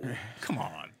 No. Come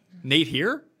on. Nate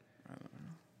here?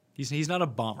 He's not a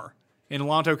bomber. And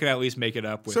Lonto can at least make it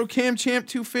up with. So Cam Champ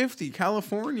 250,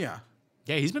 California.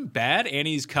 Yeah, he's been bad, and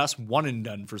he's cuss one and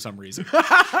done for some reason.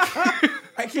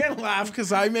 I can't laugh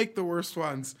because I make the worst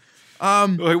ones.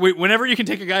 Whenever you can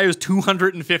take a guy who's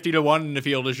 250 to 1 in the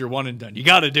field as your one and done, you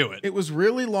got to do it. It was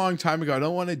really long time ago. I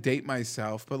don't want to date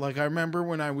myself, but like I remember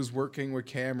when I was working with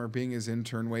Cam or being his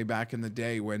intern way back in the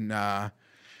day when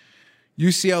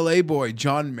UCLA boy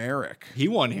John Merrick He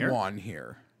won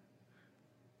here.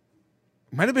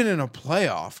 Might have been in a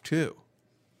playoff too.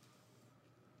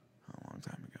 A long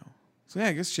time ago. So yeah,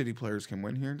 I guess shitty players can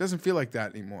win here. It doesn't feel like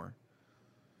that anymore.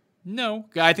 No,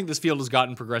 I think this field has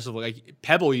gotten progressively. Like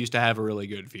Pebble used to have a really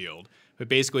good field, but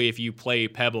basically, if you play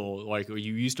Pebble, like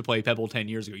you used to play Pebble 10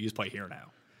 years ago, you just play here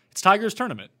now. It's Tigers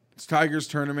tournament. It's Tigers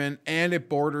tournament, and it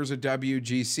borders a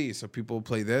WGC. So people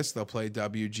play this, they'll play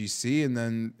WGC, and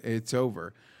then it's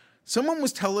over. Someone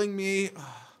was telling me,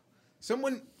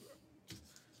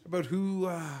 about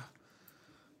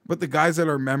but the guys that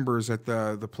are members at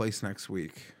the place next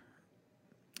week.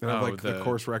 That have like the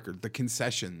course record, the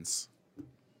concessions.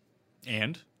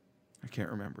 And I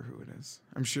can't remember who it is.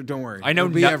 I'm sure. Don't worry. I know.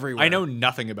 It'll be everywhere. I know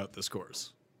nothing about this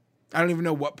course. I don't even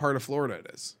know what part of Florida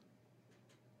it is.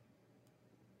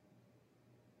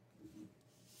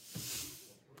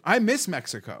 I miss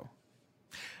Mexico.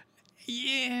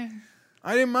 Yeah,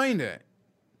 I didn't mind it.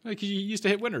 like you used to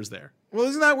hit winners there. Well,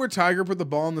 isn't that where Tiger put the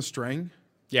ball in the string?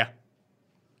 Yeah.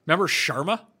 Remember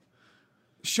Sharma?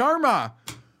 Sharma.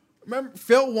 Remember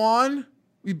Phil won?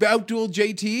 We outdueled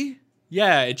JT.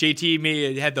 Yeah,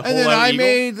 JT had the whole And then out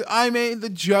eagle. I made the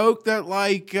joke that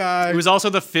like It was also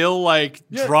the Phil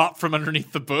drop from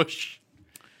underneath the bush.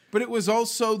 but it was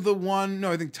also the one.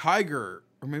 No, I think Tiger,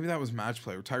 or maybe that was match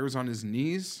play. Where Tiger was on his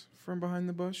knees from behind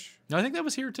the bush. No, I think that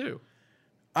was here too.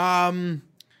 A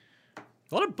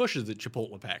lot of bushes at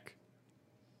Chapultepec.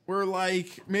 Where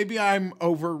like maybe I'm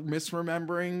over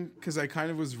misremembering because I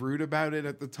kind of was rude about it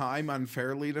at the time,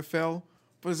 unfairly to Phil.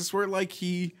 But is this where like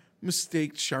he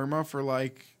mistaked Sharma for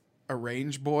like a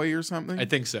range boy or something? I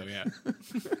think so, yeah.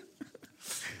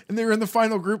 And they were in the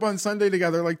final group on Sunday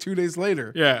together like 2 days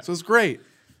later. Yeah. So it's great.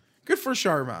 Good for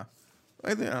Sharma.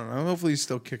 I don't know. Hopefully he's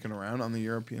still kicking around on the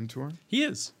European tour. He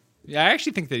is. Yeah, I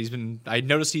actually think that I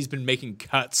noticed he's been making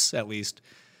cuts at least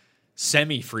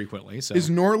semi-frequently. So Is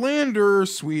Norlander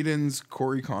Sweden's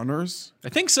Corey Connors? I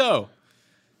think so.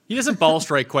 He doesn't ball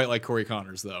strike quite like Corey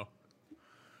Connors, though.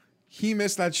 He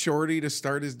missed that shorty to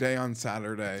start his day on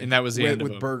Saturday. And that was the end of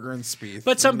with him. Berger and Spieth.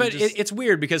 But it's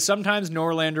weird because sometimes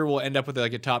Norlander will end up with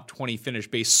like a top 20 finish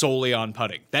based solely on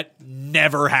putting. That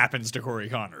never happens to Corey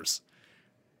Connors.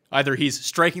 Either he's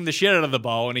striking the shit out of the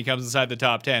ball when he comes inside the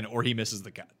top 10, or he misses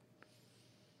the cut.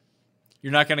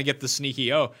 You're not going to get the sneaky,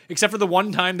 except for the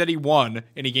one time that he won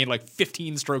and he gained like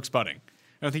 15 strokes putting. I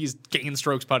don't think he's gained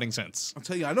strokes putting since. I'll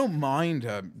tell you, I don't mind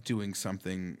doing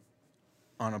something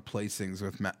on a placings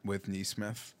with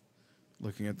Neesmith.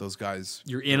 Looking at those guys.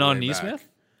 You're in on Neesmith?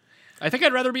 I think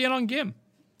I'd rather be in on Gim.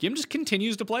 Gim just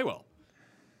continues to play well.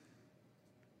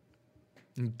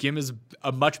 And Gim is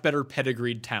a much better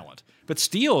pedigreed talent. But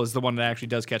Steele is the one that actually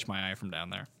does catch my eye from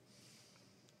down there.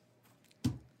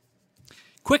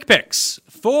 Quick picks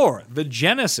for the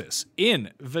Genesis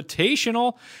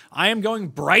Invitational. I am going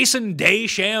Bryson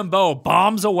DeChambeau,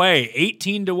 bombs away,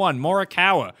 18-1.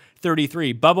 Morikawa,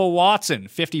 33. Bubba Watson,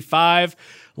 55.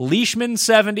 Leishman,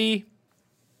 70.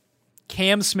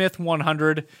 Cam Smith,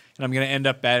 100. And I'm going to end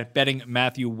up betting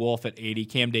Matthew Wolff at 80.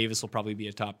 Cam Davis will probably be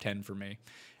a top 10 for me.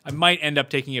 I might end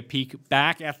up taking a peek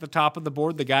back at the top of the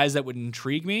board. The guys that would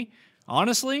intrigue me,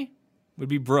 honestly, would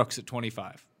be Brooks at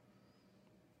 25.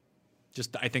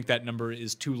 I think that number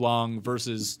is too long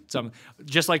versus some.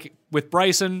 Just like with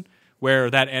Bryson, where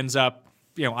that ends up,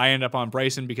 I end up on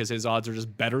Bryson because his odds are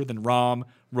just better than Rahm,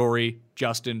 Rory,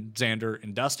 Justin, Xander,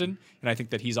 and Dustin, and I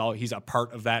think that he's a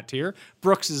part of that tier.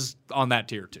 Brooks is on that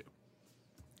tier too.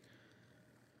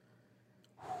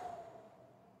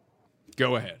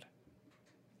 Go ahead.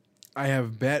 I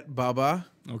have bet Bubba.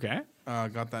 Okay.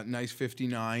 Got that nice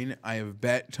 59. I have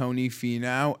bet Tony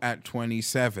Finau at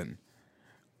 27.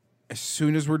 As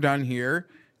soon as we're done here,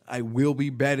 I will be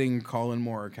betting Colin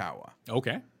Morikawa.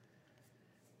 Okay.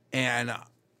 And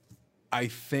I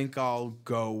think I'll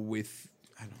go with,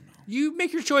 I don't know. You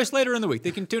make your choice later in the week.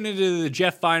 They can tune into the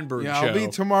Jeff Feinberg show. I'll be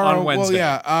tomorrow on Wednesday.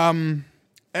 Well, yeah.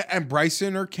 And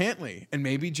Bryson or Cantley. And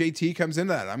maybe JT comes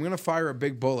into that. I'm going to fire a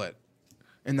big bullet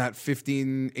in that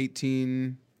 15,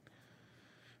 18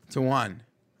 to 1.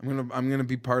 I'm going to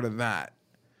be part of that.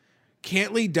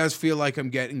 Cantley does feel like I'm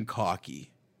getting cocky.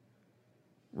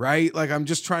 Right? Like I'm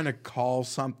just trying to call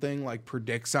something, like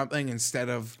predict something instead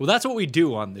of... Well, that's what we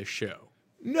do on this show.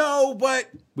 No, but...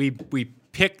 We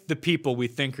pick the people we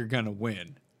think are going to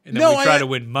win. And then we try to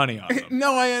win money on them.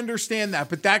 No, I understand that.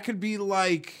 But that could be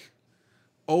like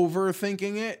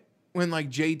overthinking it when like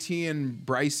JT and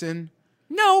Bryson...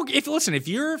 No, if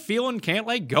you're feeling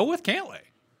Cantlay, go with Cantlay.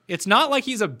 It's not like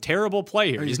he's a terrible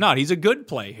play here. He's not. He's a good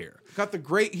play here.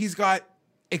 He's got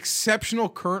exceptional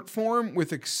current form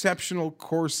with exceptional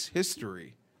course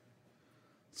history.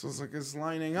 So it's like it's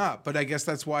lining up. But I guess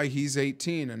that's why he's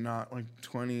 18 and not like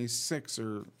 26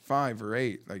 or 5 or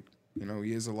 8. Like,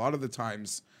 he is a lot of the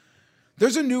times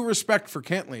There's a new respect for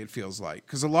Kentley, it feels like.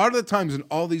 Because a lot of the times when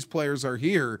all these players are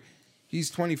here,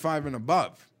 he's 25 and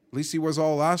above. At least he was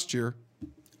all last year.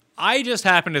 I just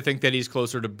happen to think that he's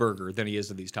closer to Berger than he is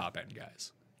to these top-end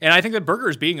guys. And I think that Berger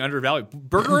is being undervalued.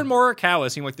 Berger and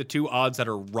Morikawa seem like the two odds that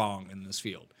are wrong in this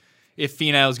field if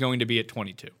Finau is going to be at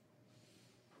 22.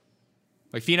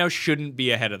 Like, Finau shouldn't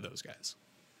be ahead of those guys.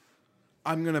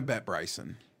 I'm going to bet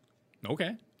Bryson.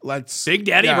 Okay. Let's Big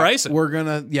Daddy Bryson.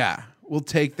 We'll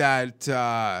take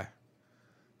that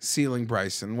ceiling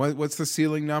Bryson. What's the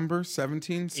ceiling number?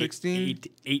 17, 16?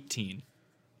 18.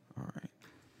 All right.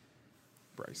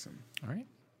 Bryson. All right.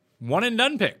 One and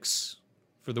done picks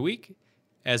for the week.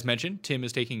 As mentioned, Tim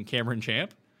is taking Cameron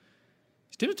Champ.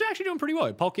 Tim's actually doing pretty well. I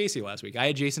had Paul Casey last week. I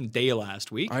had Jason Day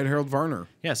last week. I had Harold Varner.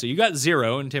 Yeah, so you got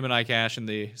 0, and Tim and I cash in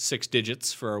the 6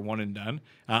 digits for our one and done.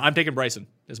 I'm taking Bryson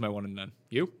as my one and done.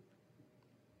 You?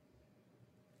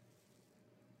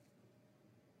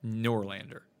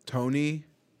 Norlander. Tony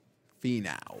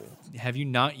Finau. Have you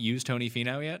not used Tony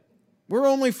Finau yet? We're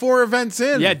only 4 events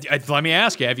in. Yeah, let me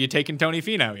ask you, have you taken Tony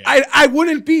Finau yet? I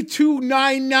wouldn't be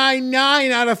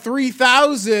 2,999 out of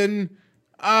 3,000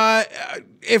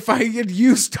 if I had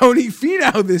used Tony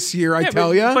Finau this year, I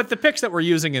tell you. But the picks that we're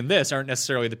using in this aren't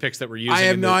necessarily the picks that we're using. I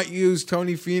have not used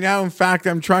Tony Finau. In fact,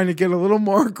 I'm trying to get a little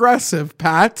more aggressive,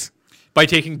 Pat. By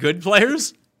taking good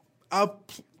players? A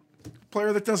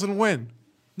player that doesn't win.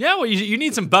 Yeah, well, you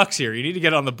need some bucks here. You need to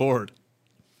get on the board.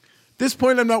 At this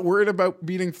point, I'm not worried about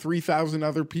beating 3,000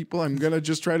 other people. I'm going to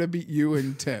just try to beat you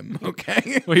and Tim,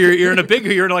 okay? Well, you're in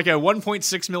like a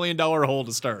 $1.6 million hole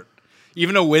to start.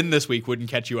 Even a win this week wouldn't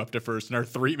catch you up to first in our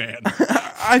 3-man.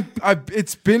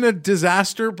 It's been a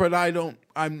disaster, but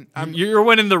You're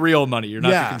winning the real money. You're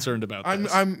not concerned about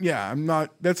this. I'm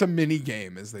not. That's a mini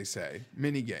game, as they say.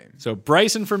 Mini game. So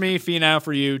Bryson for me, Finau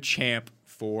for you, Champ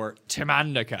for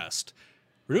Timanda Cust.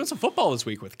 We're doing some football this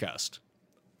week with Cust.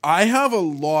 I have a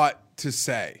lot to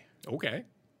say. Okay.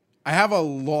 I have a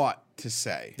lot to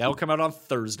say. That'll come out on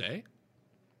Thursday.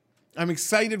 I'm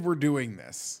excited we're doing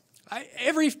this.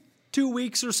 Every 2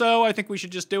 weeks or so, I think we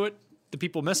should just do it. The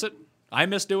people miss it. I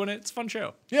miss doing it. It's a fun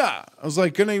show. Yeah. I was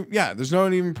like, there's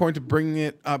no even point to bringing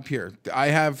it up here. I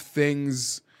have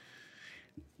things.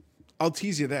 I'll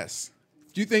tease you this.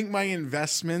 Do you think my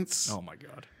investments Oh, my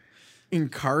God. in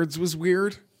cards was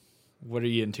weird? What are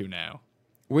you into now?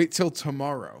 Wait till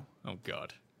tomorrow. Oh,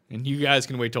 God. And you guys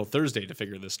can wait till Thursday to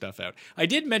figure this stuff out. I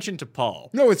did mention to Paul.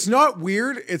 No, it's not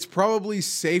weird. It's probably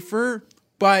safer.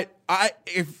 But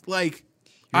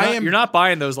You're not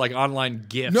buying those like online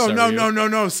gifts.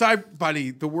 No. Side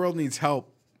buddy, the world needs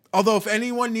help. Although if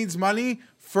anyone needs money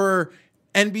for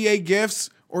NBA gifts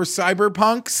or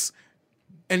cyberpunks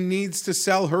and needs to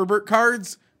sell Herbert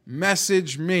cards,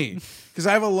 message me. Because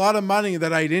I have a lot of money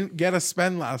that I didn't get to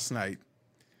spend last night.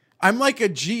 I'm like a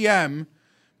GM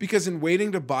because in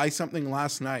waiting to buy something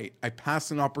last night, I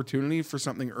passed an opportunity for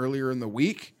something earlier in the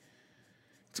week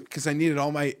because I needed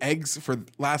all my eggs for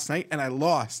last night and I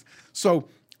lost. So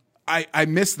I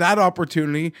missed that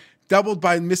opportunity, doubled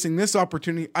by missing this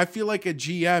opportunity. I feel like a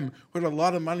GM with a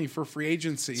lot of money for free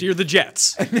agency. So you're the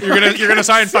Jets. You're gonna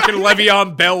sign fucking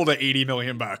Le'Veon Bell to $80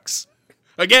 million.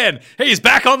 Again, hey, he's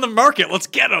back on the market. Let's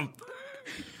get him.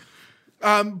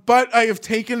 But I have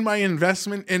taken my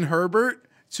investment in Herbert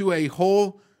to a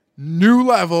whole new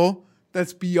level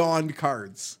that's beyond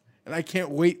cards. And I can't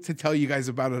wait to tell you guys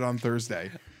about it on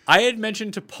Thursday. I had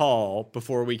mentioned to Paul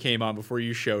before we came on, before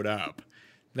you showed up,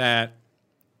 that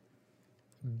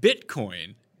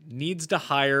Bitcoin needs to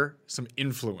hire some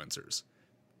influencers.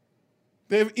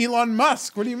 They have Elon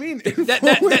Musk. What do you mean?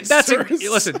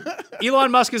 Listen,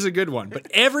 Elon Musk is a good one, but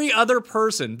every other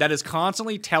person that is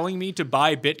constantly telling me to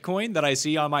buy Bitcoin that I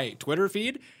see on my Twitter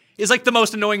feed is like the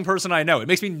most annoying person I know. It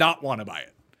makes me not want to buy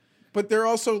it. But they're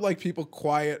also like people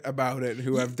quiet about it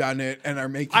who have done it and are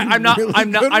making. I'm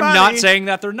not saying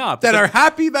that they're not. That are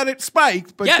happy that it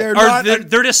spiked, but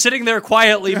they're just sitting there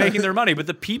quietly making their money. But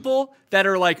the people that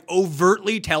are like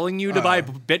overtly telling you to buy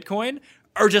Bitcoin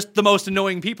are just the most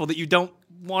annoying people that you don't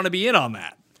want to be in on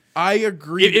that. I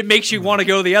agree. It makes you want to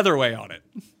go the other way on it.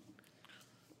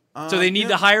 So they need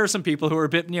to hire some people who are a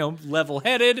bit,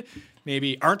 level-headed,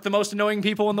 maybe aren't the most annoying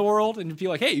people in the world, and feel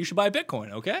like, hey, you should buy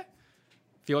Bitcoin, okay?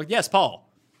 Feel like, yes, Paul.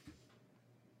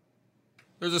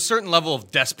 There's a certain level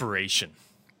of desperation.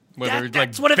 Where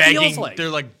That's what it feels like. They're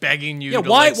like begging you. Yeah, to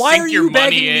why sink are your you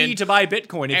begging money me to buy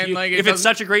Bitcoin if it's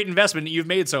such a great investment and you've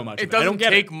made so much? It doesn't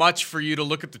take much for you to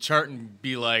look at the chart and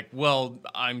be like, "Well,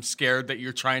 I'm scared that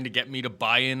you're trying to get me to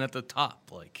buy in at the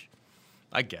top." Like,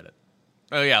 I get it.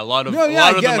 Oh yeah, a lot of No, a yeah,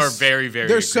 lot I of them are guess very, very.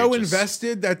 They're so egregious.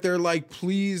 invested that they're like,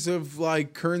 pleas of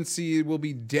like currency will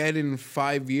be dead in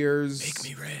 5 years. Make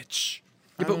me rich.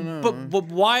 Yeah, but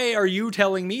why are you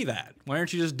telling me that? Why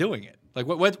aren't you just doing it? Like,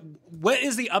 what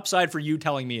is the upside for you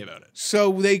telling me about it?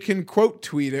 So they can quote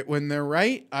tweet it when they're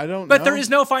right. I don't know. But there is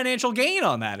no financial gain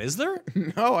on that, is there?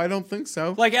 No, I don't think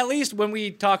so. Like, at least when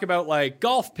we talk about like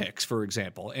golf picks, for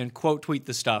example, and quote tweet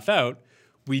the stuff out,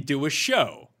 we do a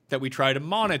show that we try to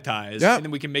monetize, Yep. and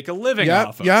then we can make a living Yep,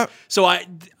 off of. yep. So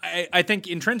I think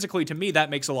intrinsically to me that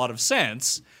makes a lot of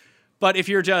sense. But if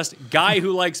you're just guy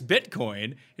who likes Bitcoin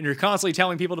and you're constantly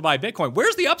telling people to buy Bitcoin,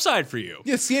 where's the upside for you?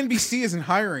 Yeah, CNBC isn't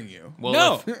hiring you. Well,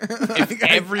 No. if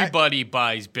everybody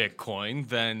buys Bitcoin,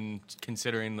 then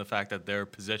considering the fact that they're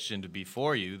positioned to be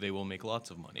for you, they will make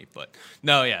lots of money. But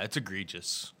no, yeah, it's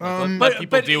egregious. Let people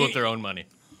but deal with their own money.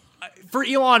 For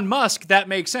Elon Musk, that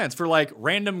makes sense. For like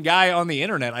random guy on the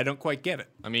internet, I don't quite get it.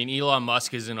 I mean, Elon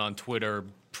Musk isn't on Twitter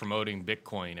promoting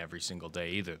Bitcoin every single day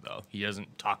either, though. He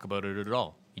doesn't talk about it at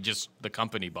all. The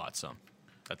company bought some.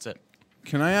 That's it.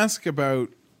 Can I ask about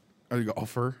a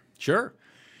golfer? Sure.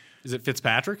 Is it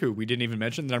Fitzpatrick, who we didn't even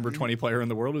mention, the number 20 player in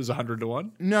the world, who's 100 to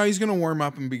 1? No, he's going to warm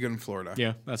up and be good in Florida.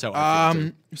 Yeah, that's how I feel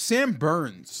too. Sam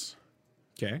Burns,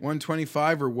 Okay.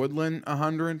 125 or Woodland,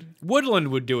 100. Woodland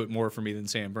would do it more for me than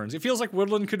Sam Burns. It feels like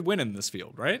Woodland could win in this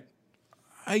field, right?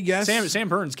 I guess. Sam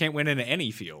Burns can't win in any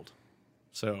field.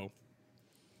 So,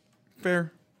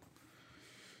 Fair.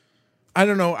 I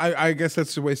don't know. I guess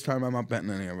that's a waste of time. I'm not betting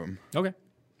any of them. okay.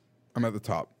 I'm at the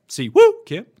top. See, woo,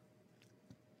 Kip.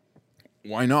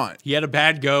 Why not? He had a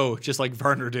bad go, just like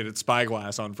Varner did at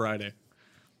Spyglass on Friday.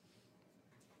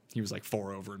 He was like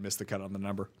 4 over and missed the cut on the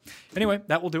number. Anyway,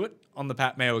 that will do it on the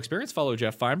Pat Mayo Experience. Follow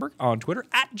Jeff Feinberg on Twitter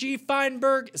at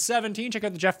GFeinberg17. Check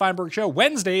out the Jeff Feinberg Show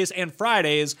Wednesdays and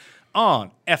Fridays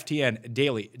on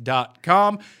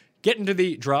FTNDaily.com. Get into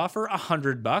the draw for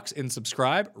 $100 and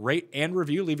subscribe, rate, and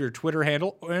review. Leave your Twitter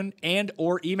handle and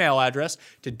or email address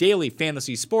to Daily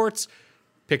Fantasy Sports.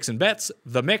 Picks and Bets,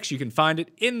 The Mix. You can find it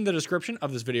in the description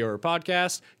of this video or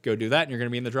podcast. Go do that, and you're going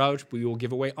to be in the draw, which we will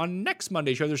give away on next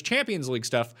Monday's show. There's Champions League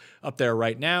stuff up there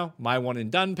right now. My one and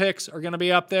done picks are going to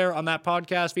be up there on that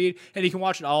podcast feed, and you can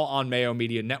watch it all on Mayo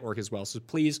Media Network as well. So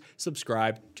please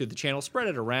subscribe to the channel, spread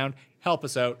it around, help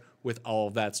us out with all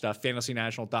of that stuff.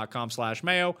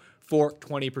 FantasyNational.com/Mayo for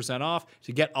 20% off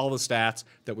to get all the stats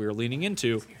that we are leaning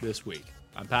into this week.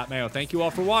 I'm Pat Mayo. Thank you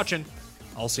all for watching.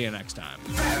 I'll see you next time.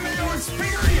 Mayo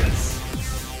Experience!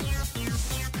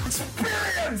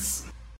 Experience!